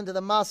skin into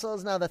the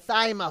muscles. Now the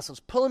thigh muscles,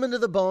 pull them into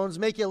the bones,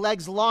 make your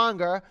legs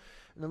longer,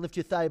 and then lift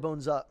your thigh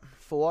bones up.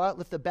 4,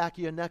 lift the back of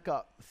your neck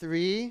up.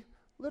 3,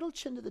 little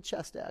chin to the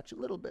chest action,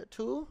 a little bit.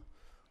 2,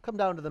 come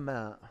down to the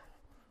mat.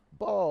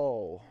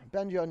 Bow,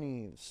 bend your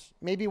knees,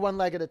 maybe one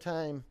leg at a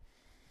time.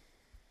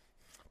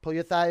 Pull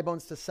your thigh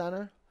bones to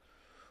center.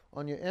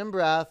 On your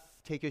in-breath,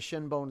 take your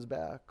shin bones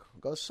back.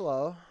 Go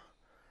slow.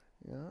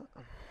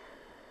 Yeah.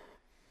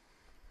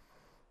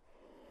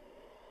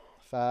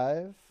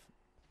 5.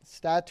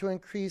 Start to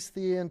increase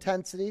the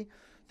intensity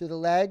through the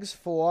legs.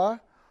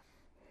 4.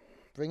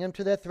 Bring them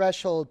to their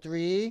threshold.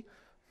 3,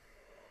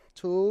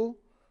 2,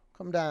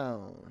 come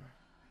down.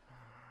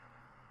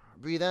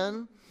 Breathe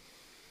in.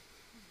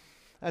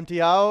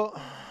 Empty out.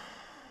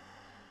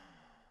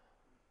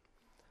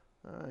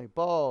 All right,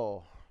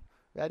 bow.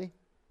 Ready?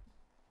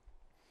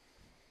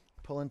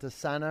 Pull into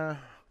center.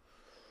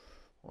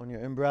 On your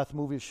in-breath,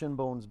 move your shin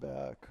bones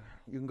back.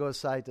 You can go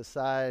side to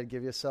side.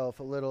 Give yourself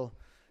a little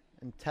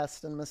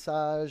intestine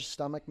massage,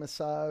 stomach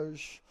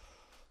massage.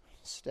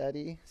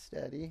 Steady,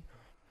 steady.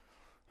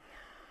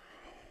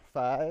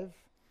 5,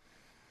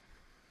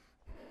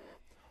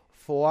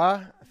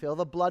 4, feel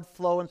the blood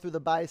flowing through the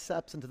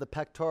biceps into the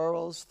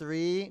pectorals.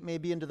 3,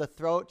 maybe into the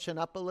throat, chin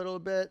up a little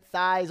bit.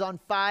 Thighs on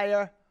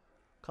fire.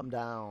 Come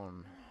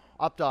down.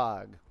 Up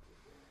dog.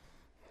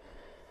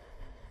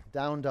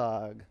 Down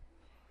dog.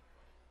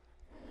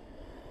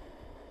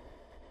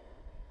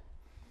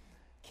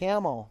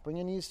 Camel. Bring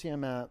your knees to your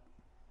mat.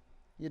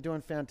 You're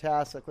doing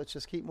fantastic. Let's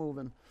just keep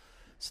moving.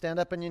 Stand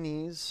up on your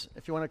knees.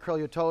 If you want to curl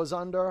your toes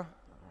under,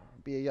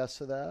 be a yes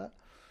to that.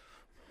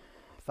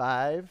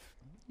 5.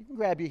 You can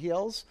grab your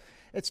heels.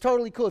 It's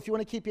totally cool. If you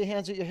want to keep your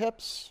hands at your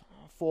hips.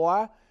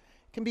 4.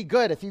 Can be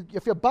good.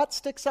 If your butt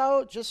sticks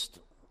out, just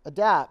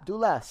adapt. Do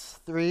less.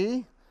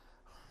 3,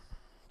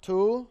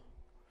 2,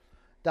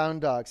 down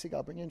dog. See,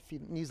 I'll bring your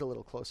knees a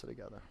little closer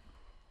together.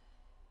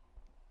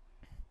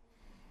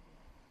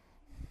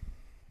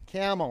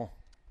 Camel.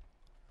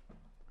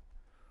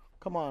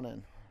 Come on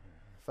in.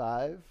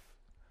 5.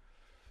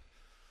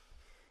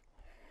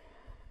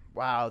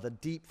 Wow, the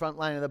deep front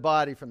line of the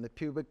body from the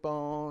pubic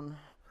bone.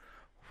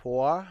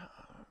 4,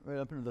 right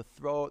up into the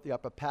throat, the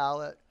upper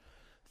palate.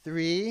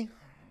 3,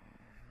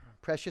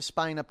 press your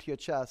spine up to your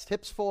chest.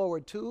 Hips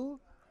forward. 2,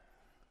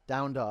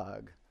 down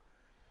dog.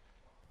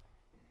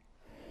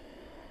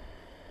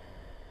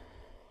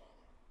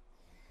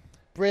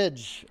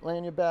 Bridge, lay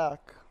on your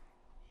back.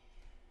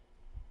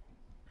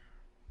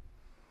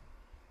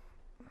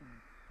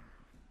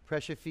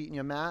 Press your feet in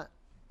your mat.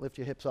 Lift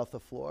your hips off the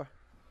floor.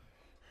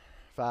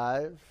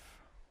 5,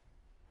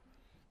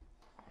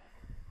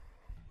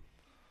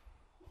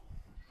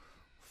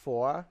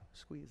 4,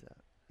 squeeze that.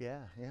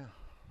 Yeah.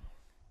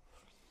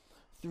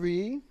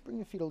 3, bring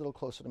your feet a little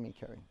closer to me,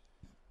 Carrie.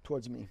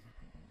 Towards me.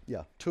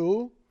 Yeah.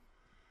 2,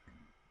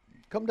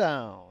 come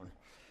down.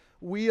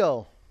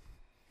 Wheel.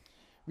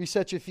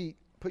 Reset your feet.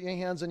 Put your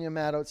hands on your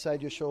mat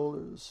outside your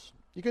shoulders.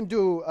 You can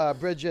do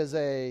bridge as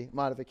a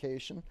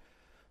modification.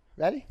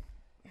 Ready?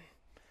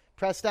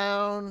 Press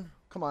down.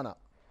 Come on up.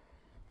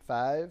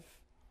 5,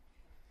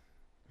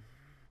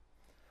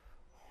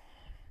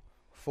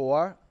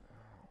 4,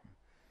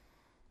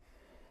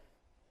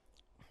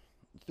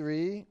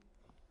 3,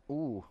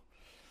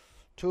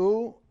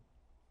 2,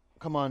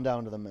 come on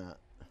down to the mat.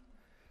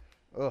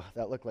 Oh,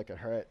 that looked like it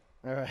hurt.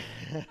 All right.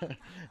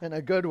 In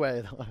a good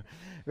way, though.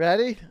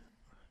 Ready?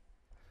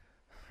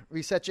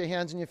 Reset your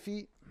hands and your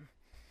feet.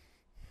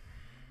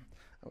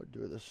 I would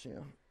do this,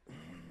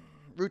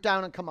 Root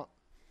down and come up.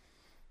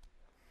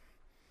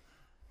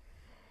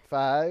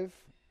 5.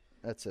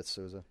 That's it,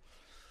 Souza.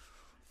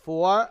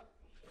 4.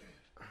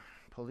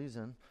 Pull these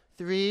in.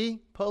 3.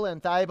 Pull in.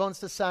 Thigh bones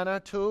to center.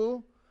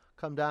 2.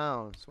 Come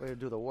down. That's the way to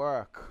do the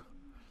work.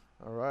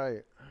 All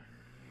right.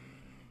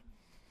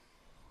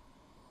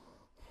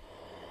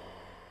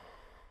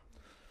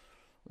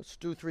 Let's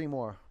do 3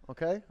 more.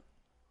 Okay?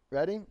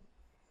 Ready?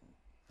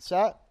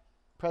 Set.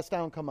 Press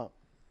down. Come up.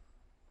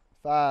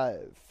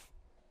 5.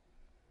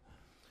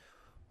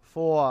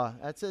 4.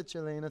 That's it,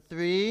 Jelena.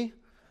 3.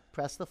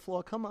 Press the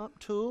floor. Come up.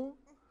 2.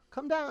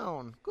 Come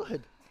down.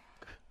 Good.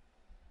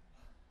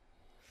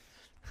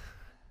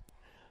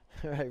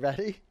 All right,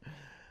 ready?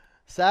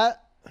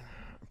 Set.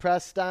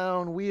 Press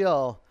down.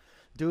 Wheel.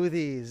 Do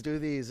these.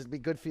 It'd be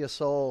good for your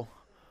soul.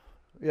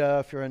 Yeah,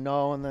 if you're a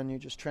no, and then you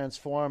just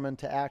transform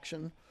into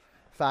action.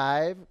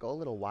 5. Go a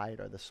little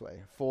wider this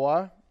way.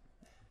 4.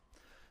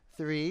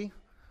 3.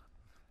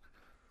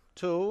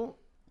 2.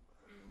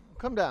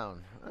 Come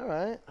down. All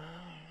right.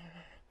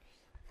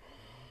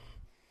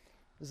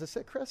 Is this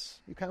it, Chris?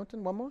 You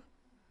counting? One more?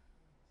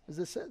 Is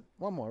this it?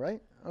 One more, right?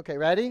 Okay,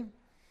 ready?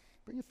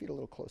 Bring your feet a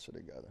little closer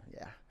together.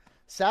 Yeah.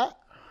 Set.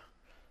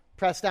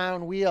 Press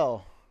down,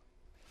 wheel.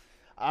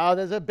 Oh,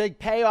 there's a big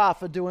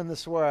payoff for doing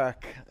this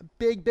work. A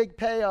big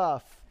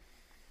payoff.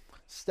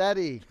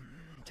 Steady.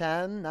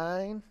 10,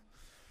 9.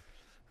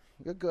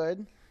 You're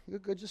good.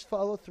 Just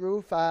follow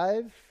through.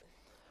 5,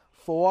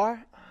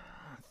 4,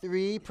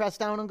 3. Press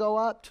down and go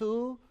up.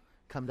 2.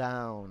 Come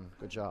down.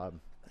 Good job.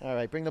 All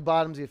right, bring the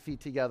bottoms of your feet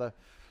together.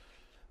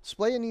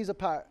 Splay your knees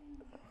apart.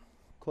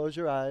 Close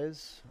your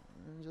eyes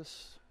and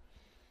just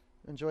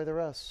enjoy the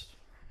rest.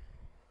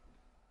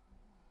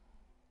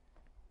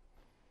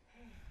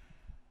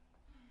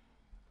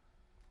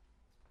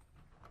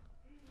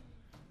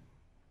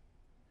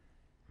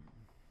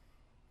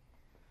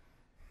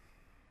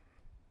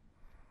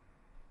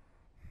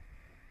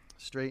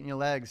 Straighten your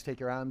legs. Take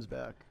your arms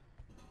back.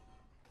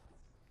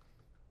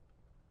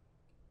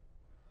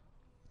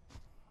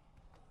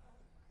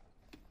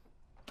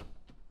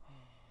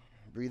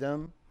 Breathe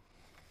in.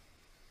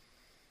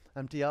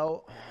 Empty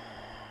out.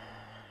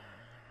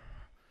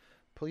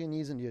 Pull your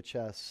knees into your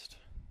chest.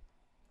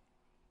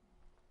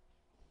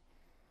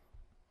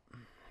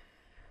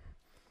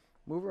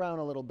 Move around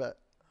a little bit.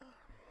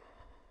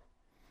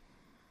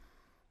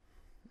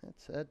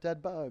 That's a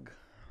dead bug.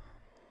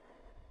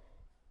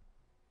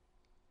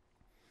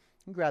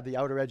 You can grab the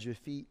outer edge of your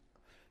feet.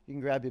 You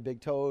can grab your big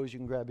toes. You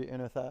can grab your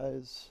inner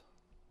thighs.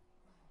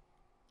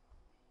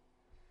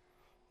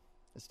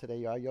 Is today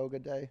your yoga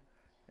day?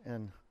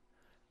 And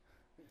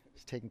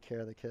just taking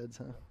care of the kids,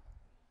 huh?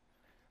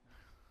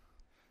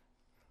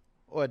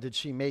 Or did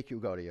she make you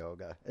go to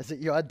yoga? Is it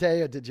your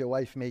day, or did your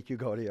wife make you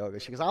go to yoga?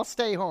 She goes, I'll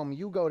stay home.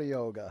 You go to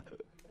yoga.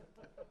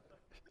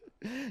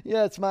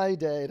 Yeah, it's my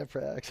day to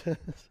practice.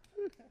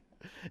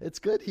 It's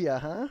good here,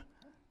 huh?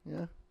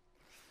 Yeah.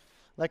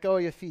 Let go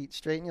of your feet.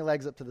 Straighten your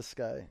legs up to the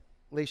sky.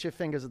 Lace your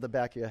fingers at the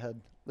back of your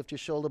head. Lift your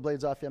shoulder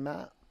blades off your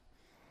mat.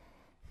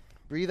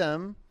 Breathe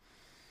in.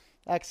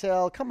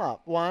 Exhale, come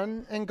up.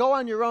 1, and go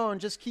on your own.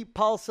 Just keep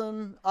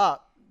pulsing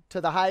up to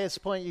the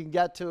highest point you can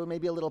get to,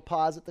 maybe a little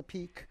pause at the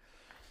peak.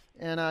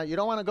 And you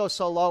don't want to go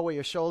so low where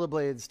your shoulder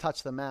blades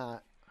touch the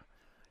mat.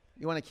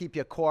 You want to keep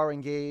your core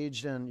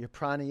engaged and your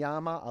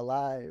pranayama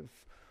alive.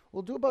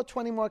 We'll do about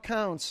 20 more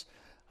counts.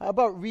 How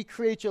about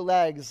recreate your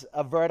legs,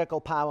 a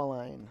vertical power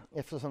line?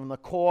 If it's from the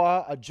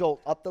core, a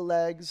jolt up the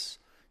legs,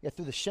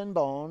 through the shin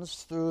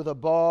bones, through the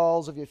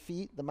balls of your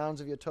feet, the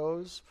mounds of your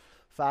toes.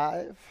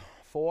 5,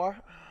 4,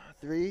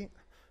 3,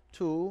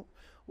 2,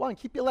 1.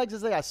 Keep your legs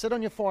as they are. Sit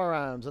on your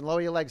forearms and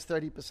lower your legs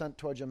 30%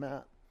 towards your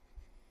mat.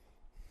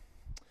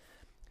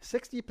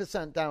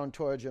 60% down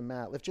towards your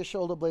mat. Lift your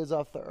shoulder blades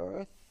off the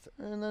earth,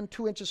 and then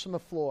 2 inches from the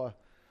floor.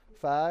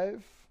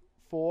 5,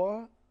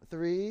 4,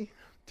 3,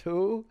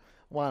 2,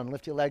 1.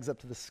 Lift your legs up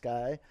to the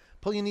sky.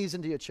 Pull your knees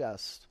into your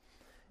chest.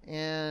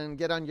 And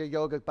get on your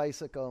yoga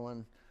bicycle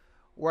and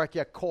work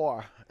your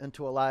core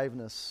into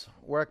aliveness.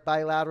 Work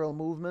bilateral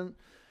movement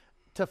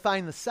to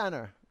find the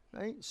center,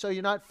 right? So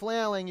you're not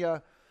flailing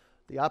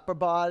the upper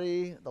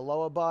body, the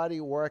lower body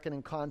working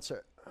in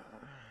concert.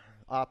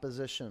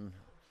 Opposition.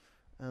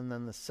 And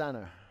then the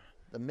center,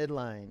 the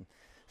midline.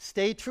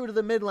 Stay true to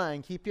the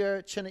midline. Keep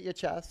your chin at your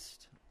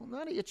chest. Well,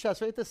 not at your chest,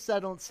 right at the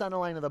center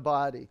line of the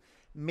body.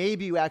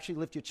 Maybe you actually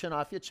lift your chin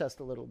off your chest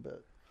a little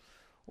bit.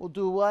 We'll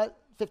do what?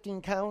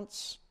 15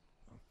 counts.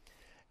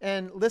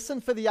 And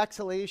listen for the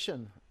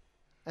exhalation.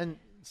 And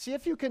see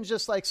if you can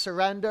just like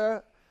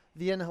surrender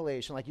the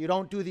inhalation. Like you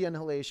don't do the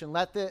inhalation.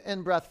 Let the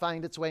in-breath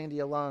find its way into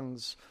your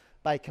lungs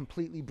by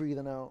completely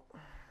breathing out.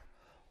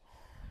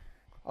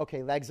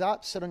 Okay, legs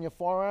up. Sit on your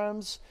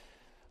forearms.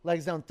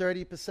 Legs down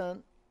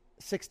 30%,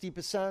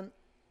 60%.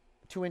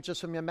 2 inches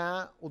from your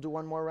mat. We'll do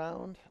one more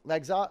round.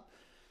 Legs up.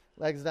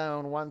 Legs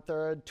down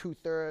 1/3,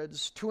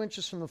 2/3, 2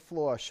 inches from the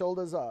floor.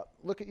 Shoulders up.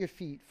 Look at your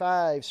feet.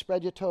 5.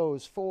 Spread your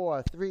toes.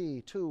 4,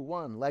 3, 2,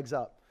 1. Legs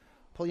up.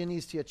 Pull your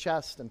knees to your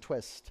chest and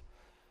twist.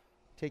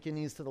 Take your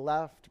knees to the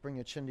left. Bring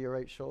your chin to your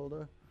right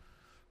shoulder.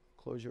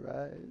 Close your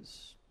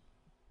eyes.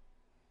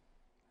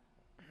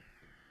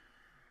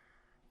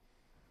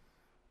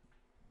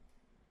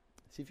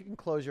 See if you can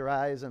close your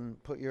eyes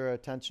and put your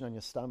attention on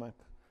your stomach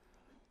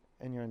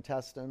and your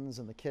intestines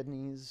and the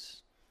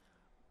kidneys.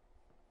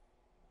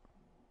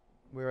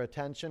 Where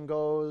attention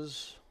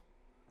goes,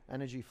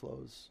 energy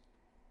flows.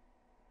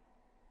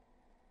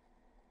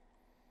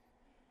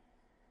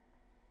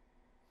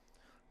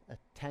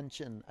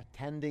 Attention,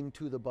 attending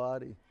to the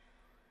body.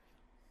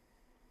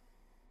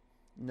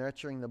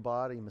 Nurturing the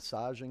body,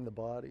 massaging the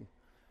body.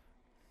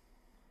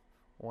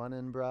 1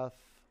 in breath,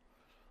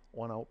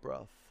 1 out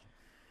breath.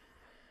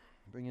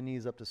 Bring your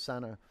knees up to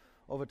center.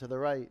 Over to the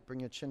right, bring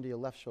your chin to your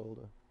left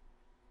shoulder.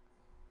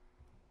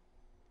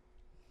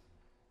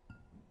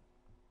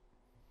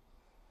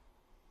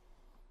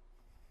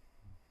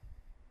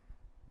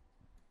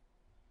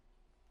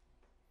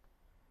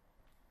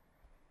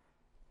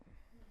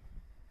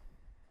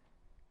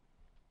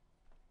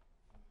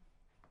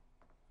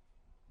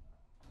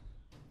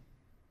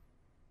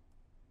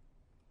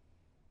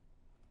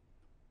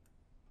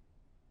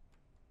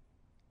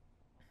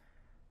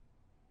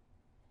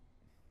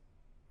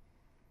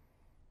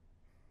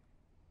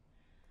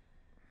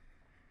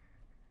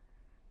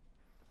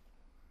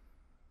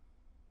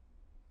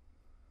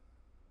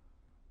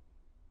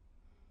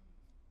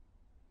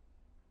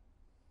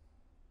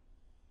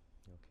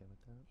 Okay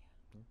with that?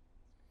 Yeah.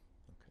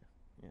 Okay.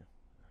 Yeah.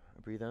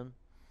 Breathe in.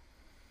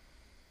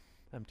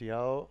 Empty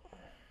out.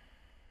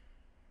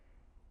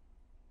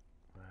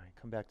 All right.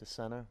 Come back to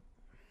center.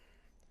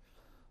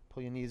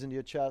 Pull your knees into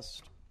your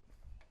chest.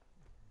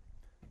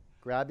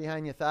 Grab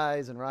behind your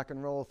thighs and rock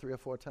and roll 3 or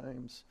 4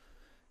 times.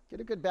 Get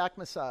a good back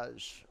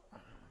massage.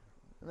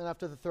 And then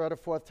after the 3rd or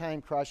 4th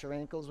time, cross your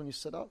ankles when you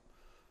sit up.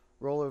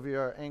 Roll over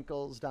your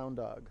ankles, down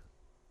dog.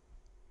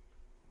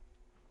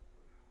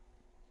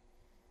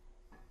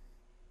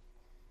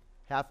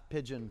 Half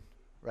pigeon,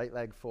 right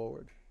leg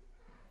forward.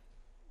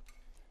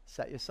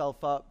 Set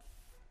yourself up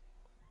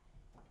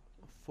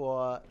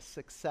for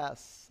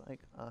success, like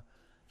a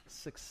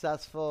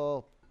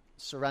successful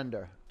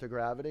surrender to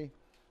gravity.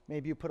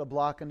 Maybe you put a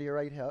block under your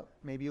right hip.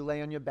 Maybe you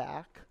lay on your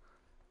back.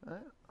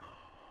 Right?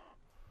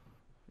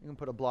 You can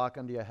put a block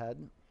under your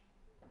head.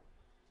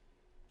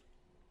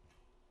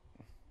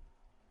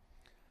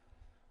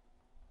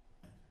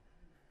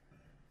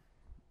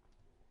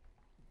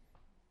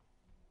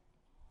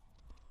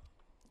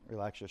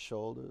 Relax your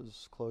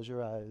shoulders, close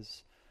your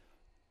eyes,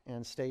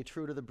 and stay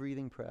true to the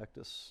breathing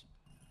practice.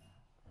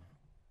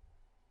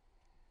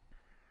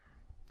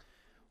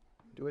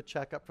 Do a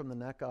checkup from the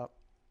neck up.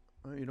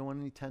 You don't want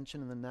any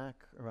tension in the neck,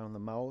 around the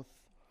mouth.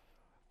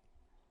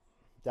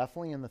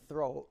 Definitely in the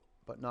throat,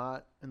 but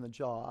not in the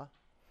jaw,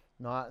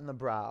 not in the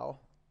brow.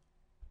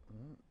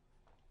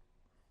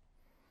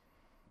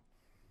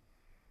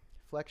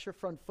 Flex your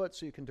front foot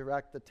so you can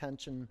direct the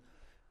tension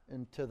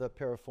into the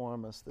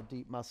piriformis, the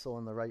deep muscle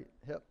in the right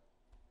hip.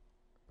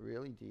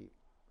 Really deep.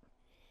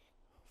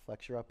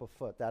 Flex your upper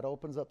foot. That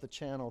opens up the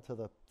channel to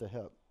the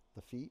hip,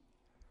 the feet.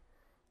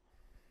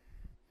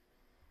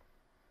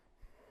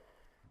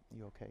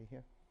 You okay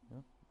here?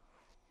 Yeah.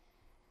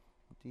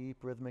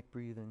 Deep rhythmic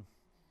breathing.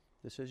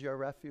 This is your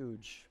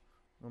refuge.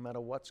 No matter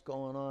what's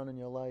going on in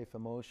your life,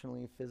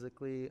 emotionally,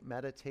 physically,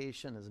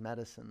 meditation is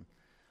medicine.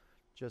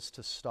 Just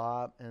to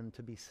stop and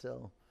to be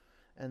still.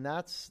 And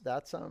that's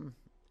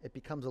it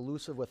becomes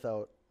elusive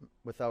without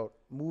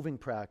moving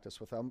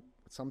practice, without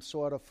some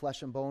sort of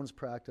flesh and bones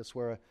practice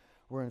where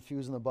we're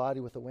infusing the body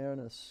with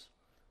awareness.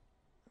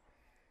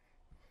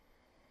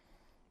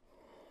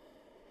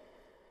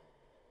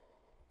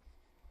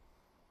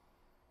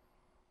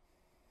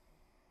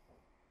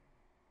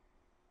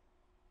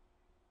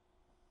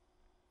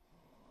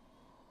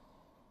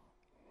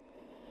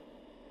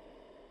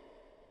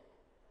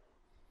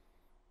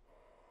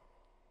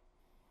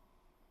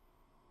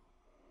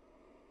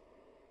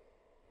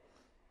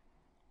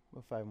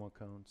 Well, 5 more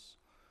counts.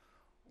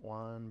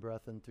 1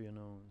 breath in through your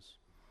nose.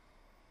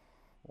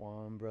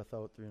 1 breath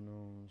out through your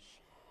nose.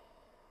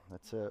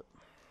 That's it.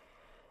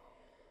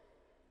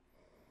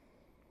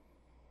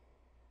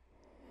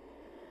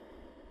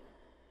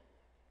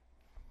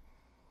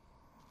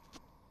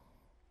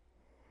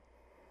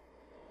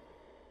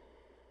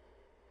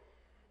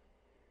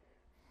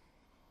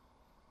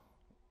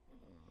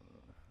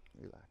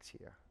 relax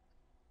here.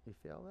 You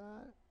feel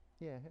that?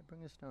 Yeah,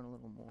 bring us down a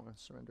little more.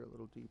 Surrender a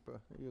little deeper.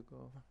 There you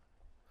go.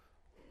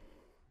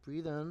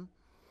 Breathe in.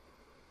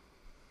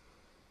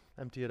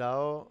 Empty it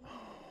out.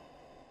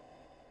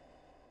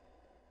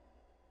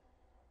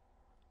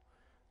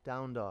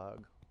 Down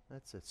dog.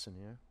 That's it,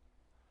 Sunir.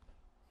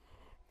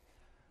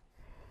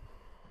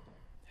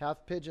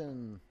 Half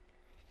pigeon.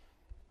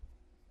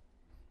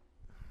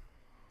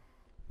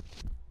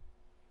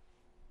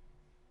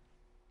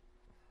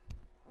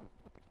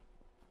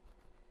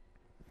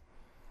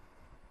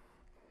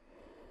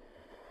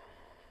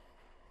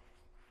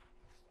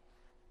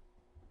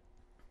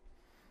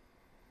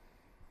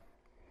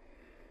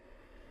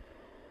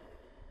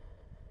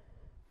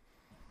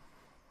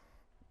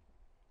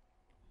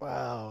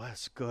 Wow,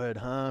 that's good,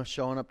 huh?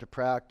 Showing up to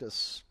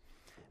practice.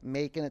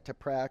 Making it to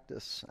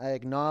practice. I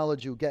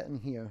acknowledge you getting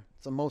here.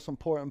 It's the most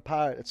important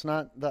part. It's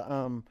not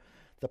the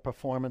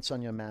performance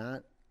on your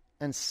mat.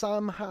 And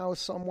somehow,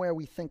 somewhere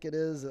we think it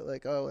is that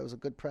like, oh, it was a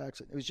good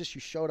practice. It was just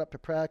you showed up to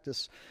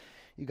practice.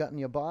 You got in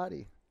your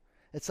body.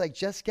 It's like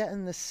just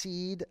getting the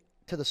seed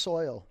to the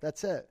soil.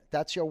 That's it.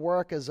 That's your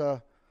work as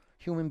a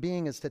human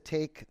being, is to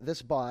take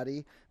this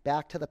body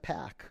back to the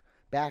pack,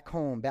 back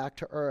home, back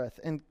to earth.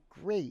 And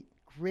great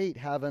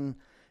having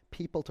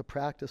people to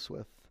practice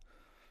with.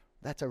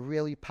 That's a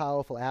really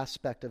powerful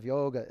aspect of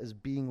yoga, is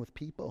being with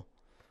people.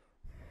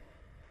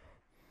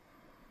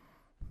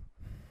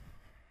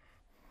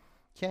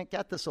 Can't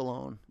get this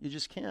alone. You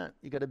just can't.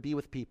 You got to be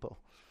with people.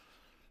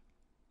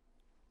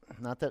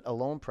 Not that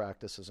alone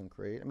practice isn't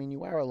great. I mean,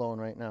 you are alone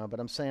right now, but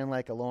I'm saying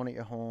like alone at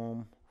your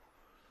home,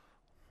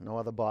 no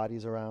other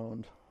bodies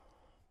around.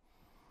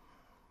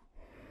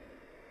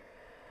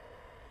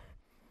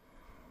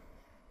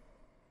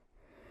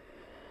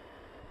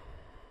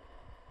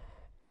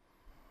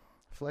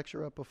 Flex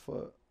your upper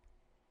foot.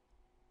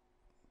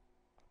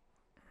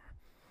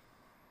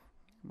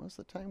 Most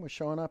of the time we're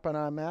showing up on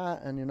our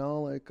mat and,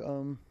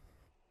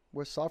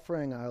 we're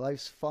suffering. Our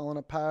life's falling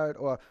apart,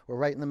 or we're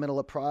right in the middle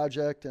of a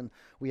project and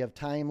we have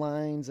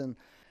timelines. And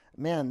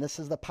man, this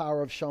is the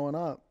power of showing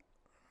up,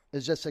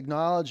 is just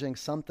acknowledging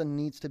something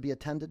needs to be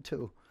attended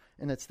to.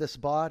 And it's this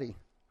body.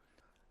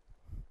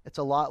 It's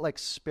a lot like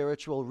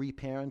spiritual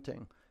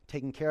reparenting,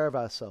 taking care of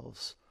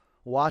ourselves,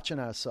 watching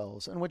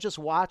ourselves. And we're just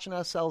watching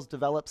ourselves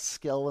develop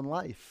skill in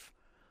life,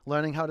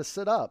 learning how to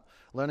sit up,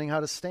 learning how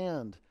to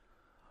stand,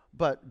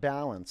 but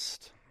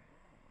balanced.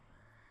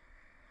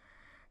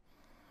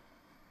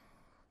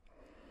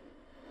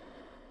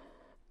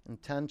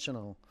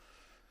 Intentional,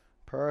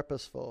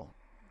 purposeful.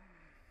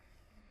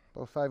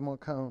 About 5 more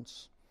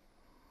counts.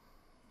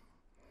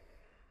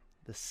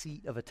 The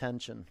seat of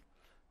attention,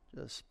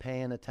 just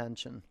paying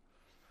attention.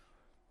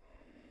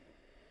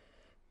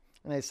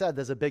 And I said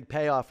there's a big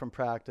payoff from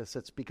practice.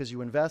 It's because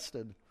you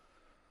invested.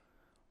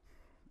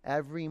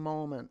 Every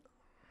moment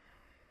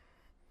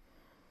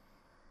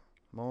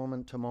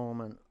to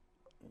moment,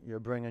 you're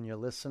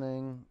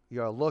listening,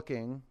 you're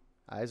looking,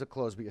 eyes are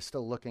closed, but you're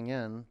still looking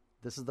in.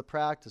 This is the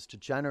practice to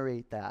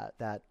generate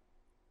that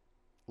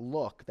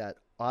look, that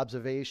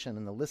observation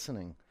and the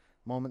listening,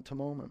 moment to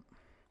moment.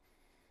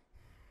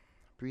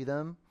 Breathe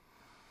in.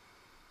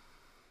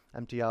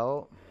 Empty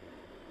out.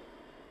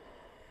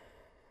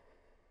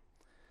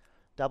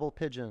 Double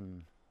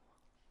pigeon.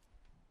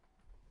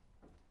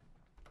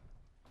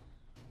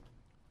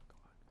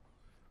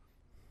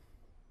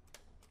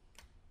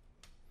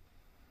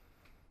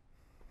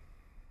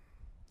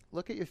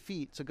 Look at your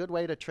feet. It's a good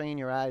way to train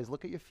your eyes.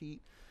 Look at your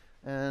feet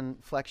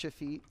and flex your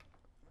feet.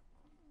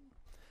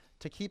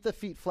 To keep the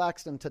feet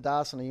flexed in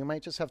Tadasana, you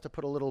might just have to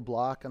put a little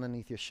block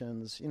underneath your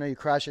shins. You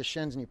cross your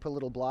shins and you put a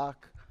little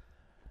block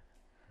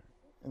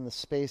in the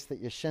space that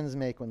your shins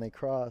make when they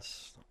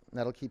cross. And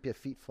that'll keep your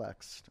feet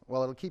flexed.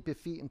 Well, it'll keep your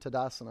feet in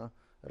Tadasana.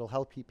 It'll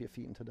help keep your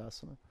feet in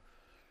Tadasana.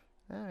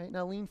 All right,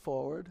 now lean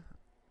forward.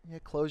 Yeah,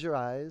 close your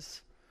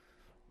eyes.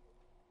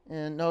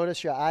 And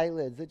notice your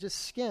eyelids. They're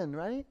just skin,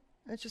 right?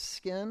 It's just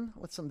skin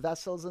with some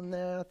vessels in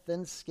there,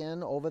 thin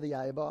skin over the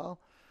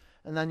eyeball.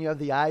 And then you have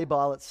the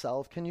eyeball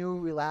itself. Can you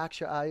relax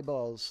your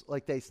eyeballs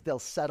like they'll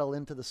settle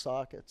into the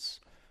sockets?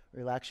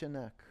 Relax your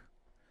neck.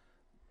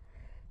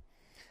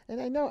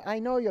 And I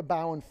know you're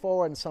bowing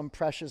forward and some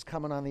pressure's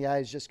coming on the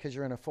eyes just because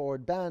you're in a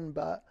forward bend,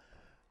 but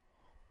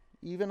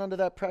even under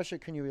that pressure,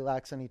 can you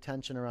relax any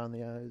tension around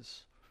the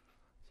eyes?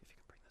 See if you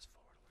can bring this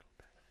forward a little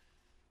bit.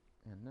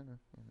 And no.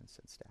 And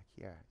sit stack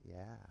here.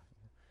 Yeah.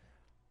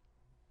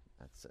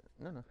 That's it.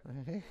 No.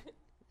 You're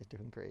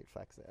doing great.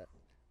 Flex that.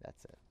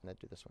 That's it. And then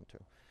do this one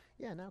too.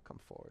 Yeah, now come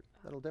forward.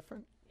 A little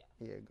different? Yeah.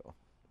 Here you go.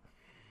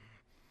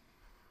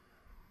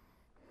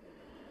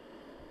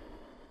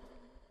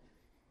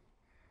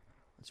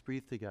 Let's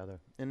breathe together.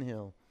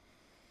 Inhale.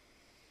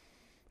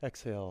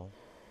 Exhale.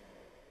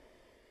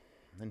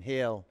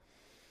 Inhale.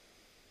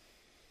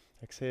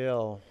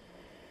 Exhale.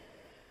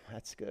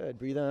 That's good.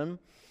 Breathe in.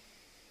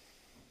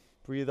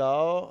 Breathe out.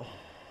 All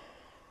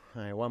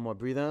right, one more.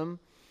 Breathe in.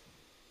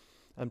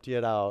 Empty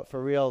it out.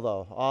 For real,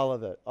 though. All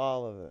of it.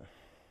 All of it.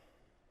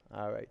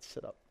 All right,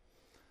 sit up.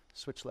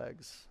 Switch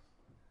legs.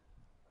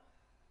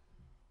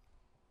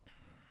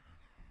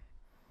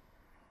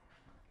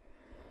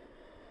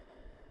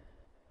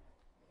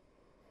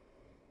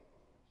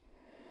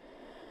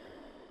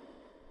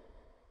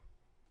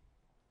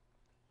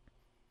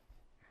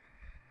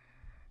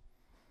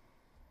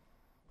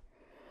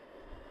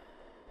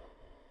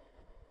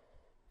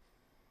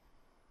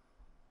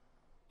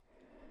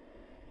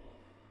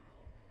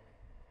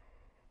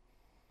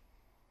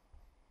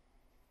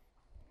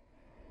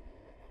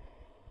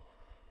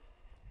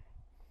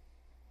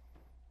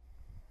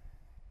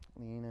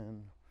 Lean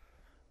in.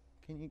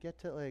 Can you get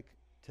to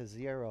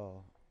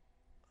 0?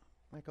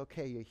 Like,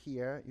 okay, you're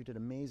here. You did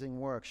amazing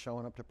work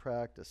showing up to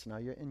practice. Now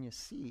you're in your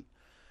seat.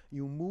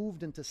 You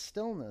moved into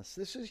stillness.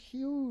 This is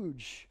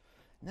huge.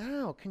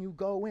 Now, can you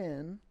go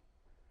in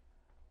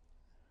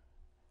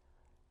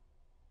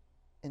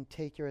and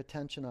take your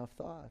attention off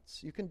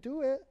thoughts? You can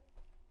do it.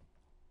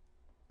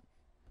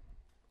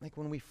 Like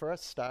when we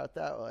first start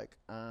that, we're like,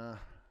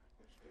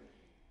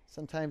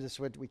 sometimes it's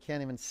what we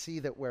can't even see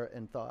that we're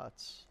in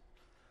thoughts.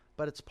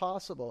 But it's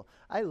possible.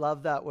 I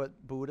love that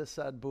what Buddha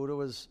said. Buddha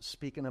was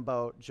speaking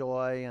about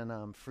joy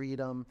and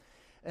freedom.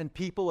 And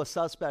people were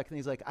suspect. And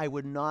he's like, I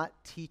would not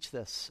teach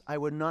this. I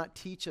would not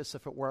teach this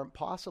if it weren't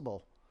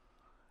possible.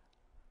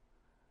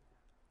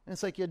 And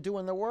it's like you're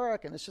doing the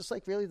work. And it's just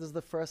like really this is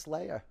the first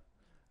layer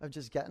of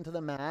just getting to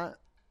the mat,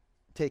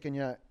 taking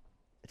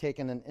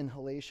an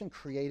inhalation,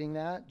 creating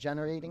that,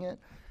 generating it,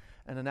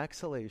 and an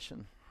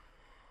exhalation.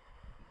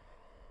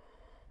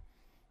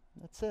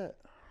 That's it.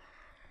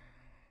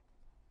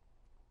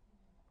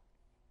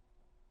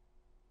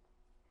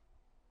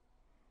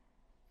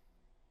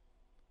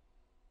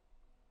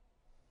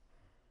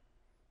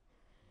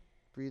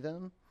 Breathe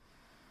in.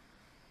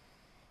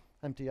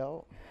 Empty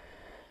out.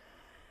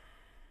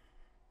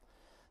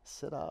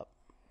 Sit up.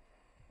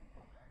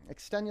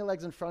 Extend your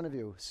legs in front of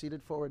you.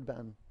 Seated forward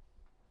bend.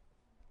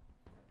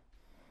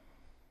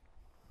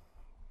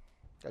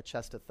 Got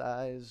chest to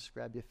thighs.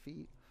 Grab your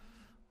feet.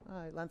 All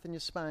right, lengthen your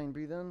spine.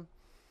 Breathe in.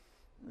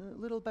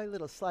 Little by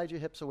little, slide your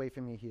hips away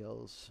from your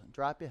heels.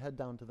 Drop your head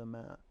down to the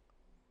mat.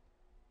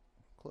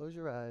 Close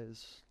your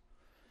eyes.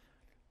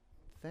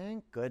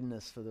 Thank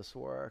goodness for this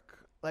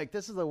work. Like,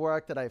 this is the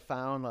work that I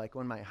found, like,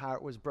 when my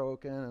heart was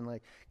broken and,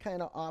 like,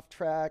 kind of off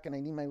track and I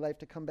need my life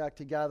to come back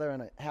together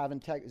and I have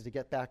intent is to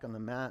get back on the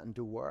mat and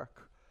do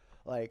work.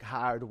 Like,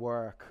 hard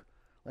work.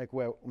 Like,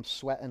 where I'm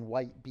sweating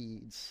white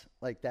beads.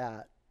 Like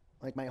that.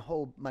 Like, my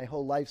whole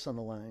life's on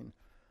the line.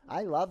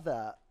 I love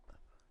that.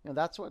 You know,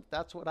 that's what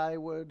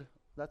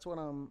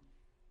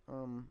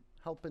I'm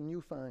helping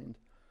you find.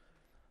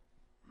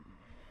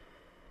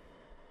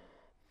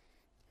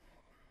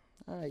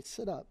 All right,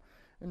 sit up.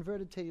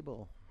 Inverted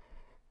table.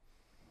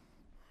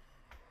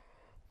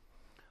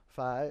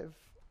 5.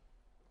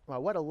 Wow,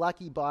 what a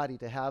lucky body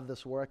to have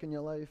this work in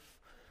your life.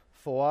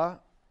 4,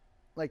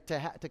 like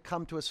to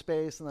come to a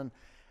space and then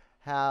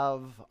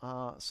have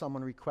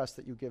someone request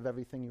that you give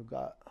everything you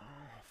got.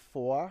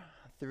 4,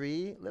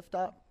 3, lift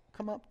up,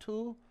 come up.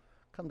 2,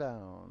 come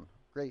down.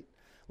 Great.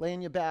 Lay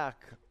on your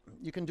back.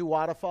 You can do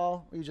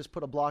waterfall, where you just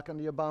put a block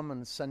under your bum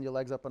and send your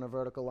legs up on a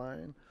vertical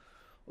line.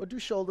 Or do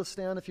shoulder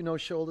stand if you know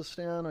shoulder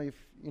stand, or if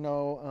you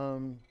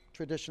know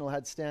traditional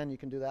headstand, you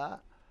can do that.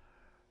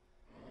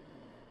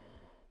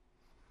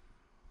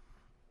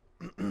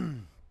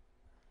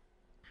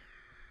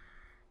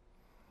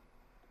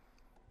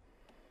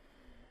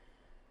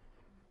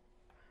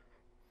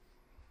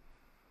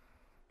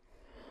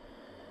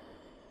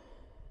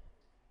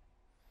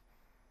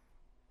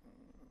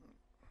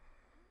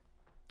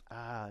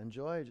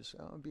 Enjoy just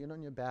being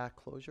on your back.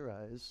 Close your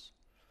eyes.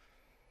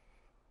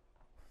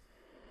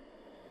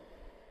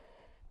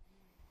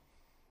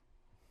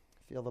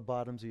 Feel the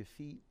bottoms of your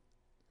feet,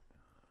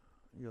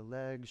 your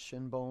legs,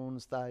 shin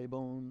bones, thigh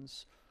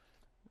bones,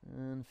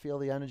 and feel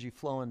the energy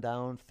flowing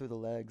down through the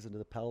legs into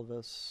the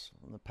pelvis,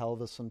 and the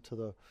pelvis into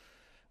the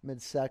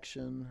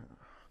midsection,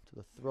 to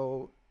the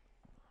throat,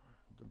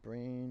 the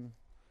brain.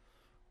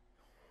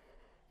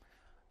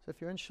 So if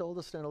you're in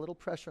shoulder stand, a little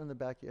pressure on the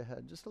back of your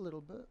head, just a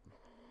little bit.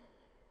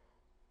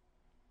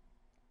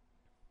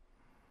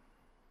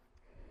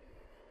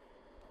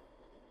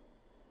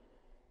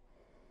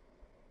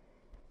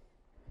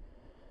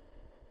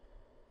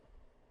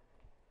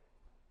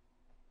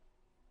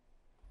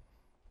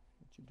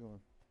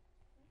 Doing.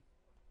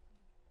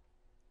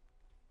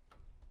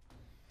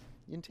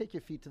 You can take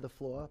your feet to the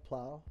floor,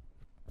 plow.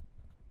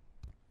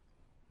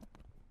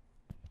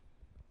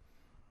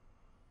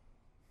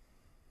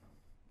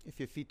 If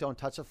your feet don't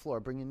touch the floor,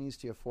 bring your knees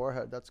to your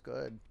forehead. That's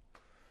good.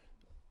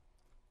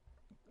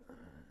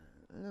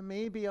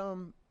 Maybe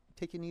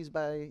take your knees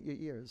by your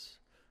ears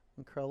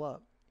and curl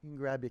up. You can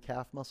grab your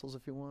calf muscles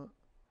if you want.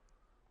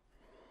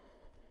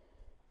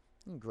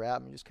 You can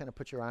grab them. You just kind of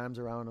put your arms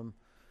around them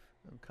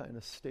and kind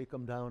of stake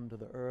them down to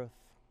the earth.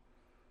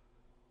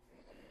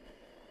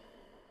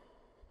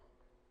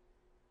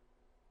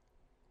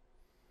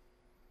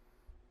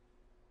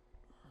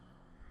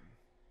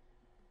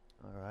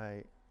 All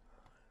right.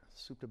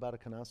 Supta Baddha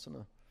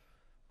Konasana.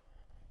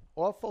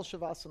 Or full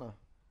Shavasana.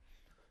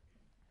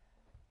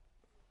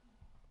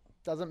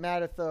 Doesn't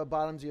matter if the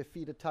bottoms of your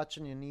feet are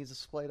touching, your knees are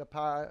splayed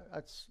apart.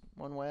 That's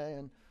one way.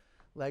 And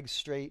legs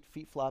straight,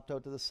 feet flopped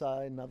out to the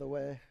side, another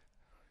way.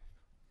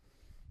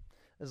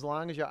 As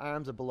long as your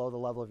arms are below the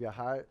level of your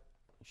heart,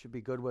 you should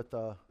be good with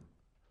the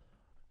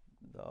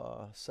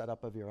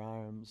setup of your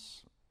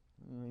arms.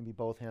 Maybe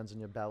both hands on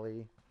your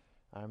belly,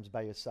 arms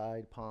by your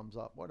side, palms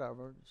up,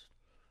 whatever. Just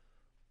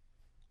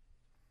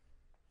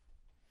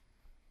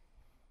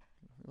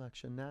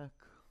relax your neck,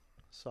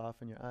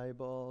 soften your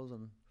eyeballs,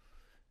 and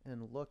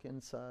and look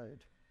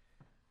inside.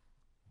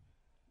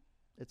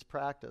 It's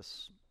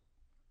practice.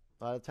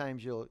 A lot of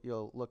times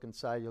you'll look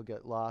inside, you'll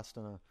get lost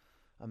in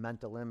a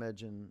mental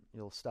image, and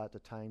you'll start to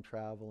time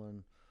travel,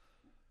 and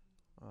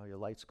your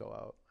lights go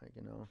out.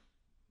 You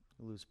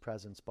lose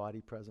presence, body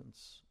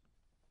presence.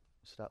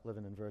 You start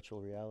living in virtual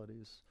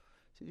realities.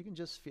 So you can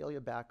just feel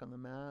your back on the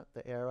mat,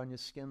 the air on your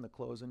skin, the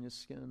clothes on your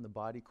skin, the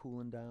body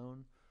cooling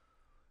down.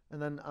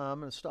 And then I'm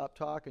going to stop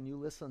talking. You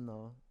listen,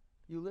 though.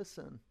 You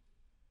listen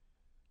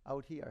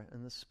out here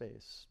in this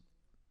space.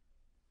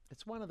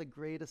 It's one of the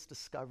greatest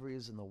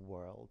discoveries in the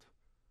world.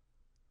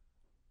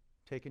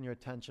 Taking your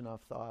attention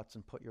off thoughts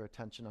and put your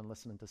attention on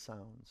listening to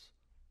sounds.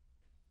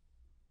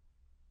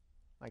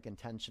 Like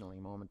intentionally,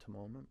 moment to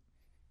moment.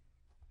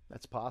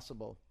 That's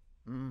possible.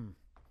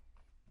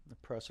 A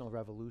personal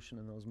revolution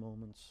in those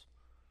moments.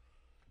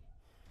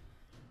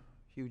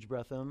 Huge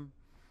breath in.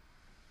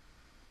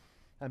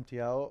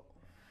 Empty out.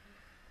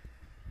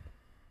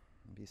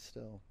 And be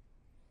still.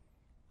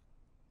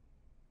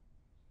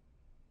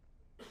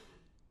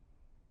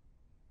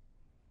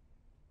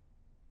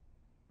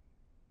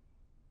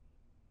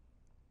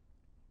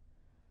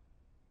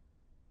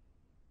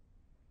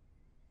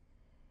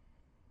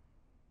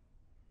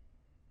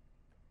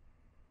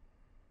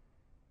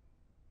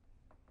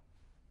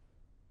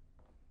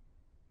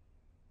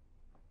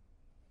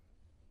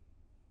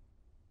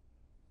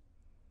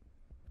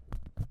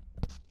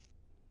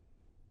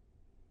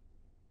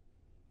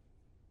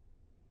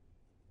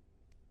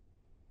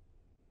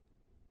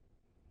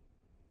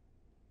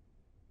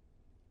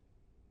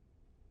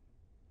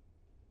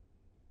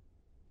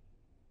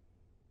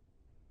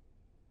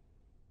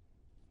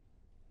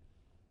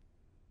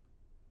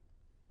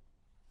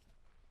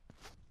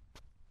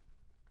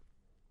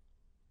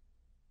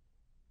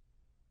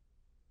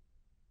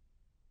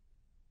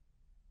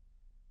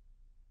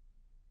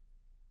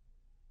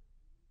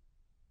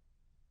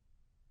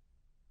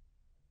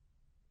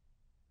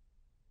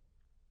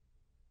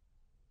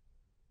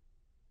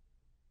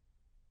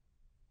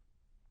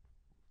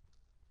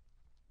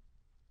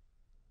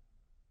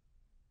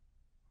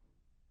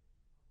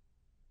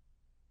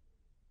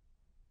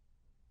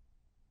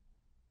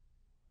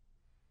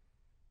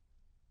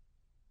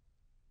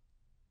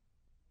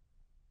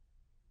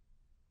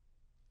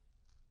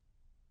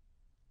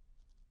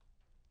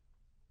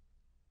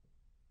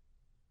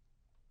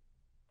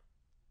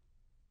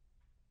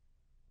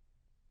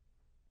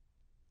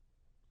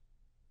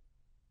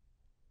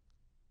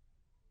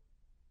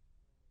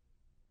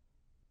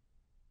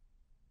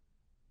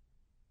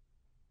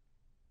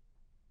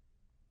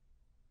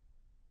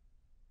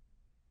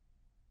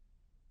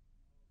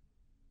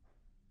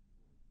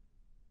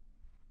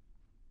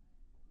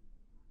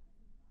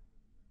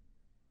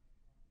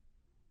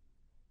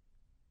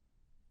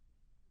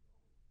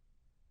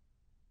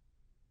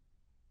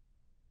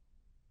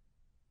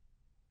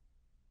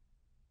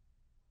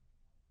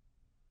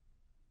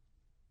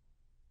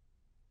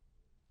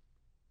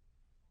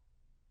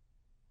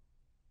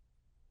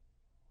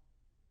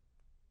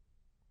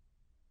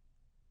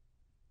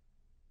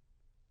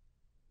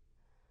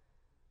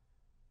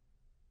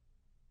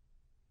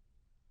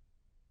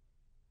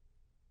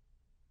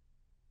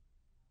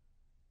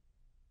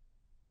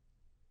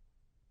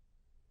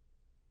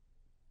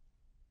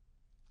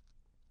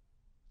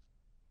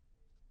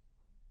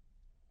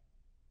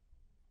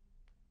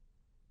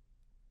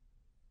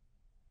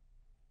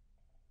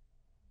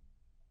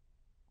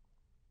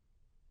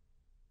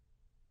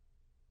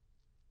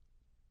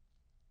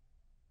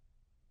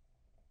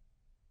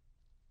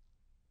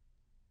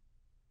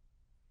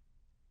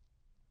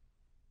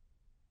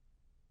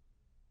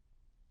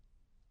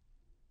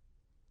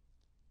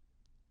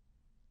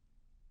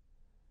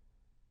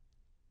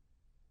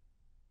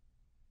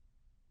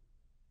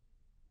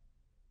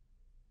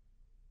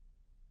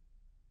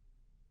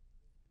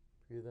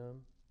 Breathe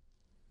in.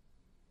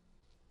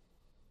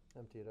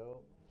 Empty it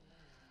out.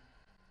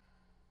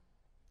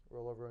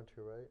 Roll over onto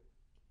your right.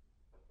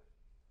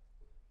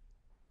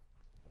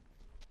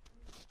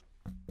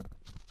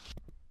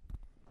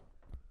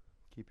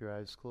 Keep your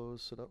eyes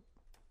closed. Sit up.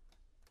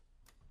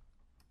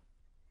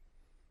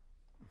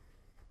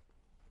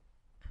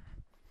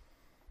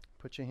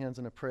 Put your hands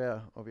in a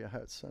prayer over your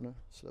heart center.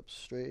 Sit up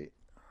straight.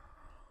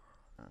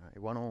 All right,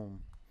 one Om.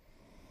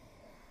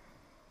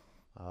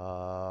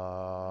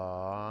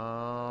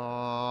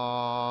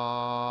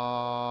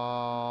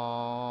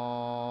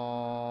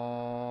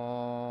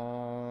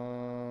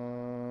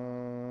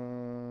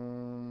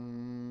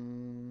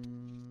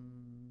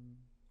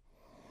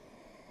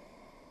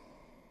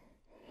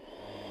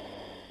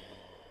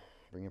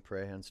 Bring your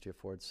prayer hands to your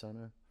forward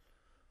center.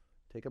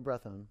 Take a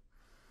breath in.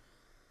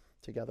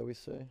 Together we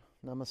say,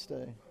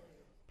 Namaste,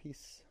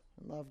 peace,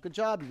 and love. Good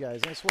job, you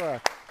guys. Nice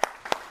work.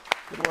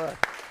 Good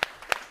work.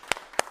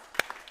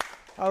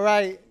 All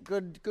right,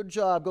 good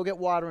job. Go get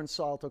water and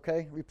salt,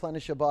 okay?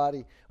 Replenish your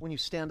body. When you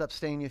stand up,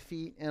 stay on your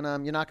feet.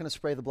 And you're not going to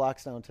spray the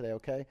blocks down today,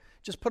 okay?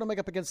 Just put them like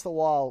up against the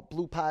wall.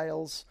 Blue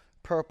piles,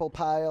 purple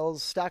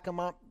piles. Stack them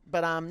up,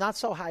 but not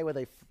so high where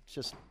they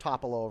just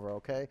topple over,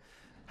 okay?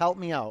 Help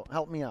me out.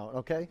 Help me out,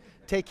 okay?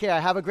 Take care.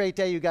 Have a great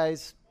day, you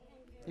guys.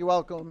 You're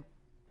welcome.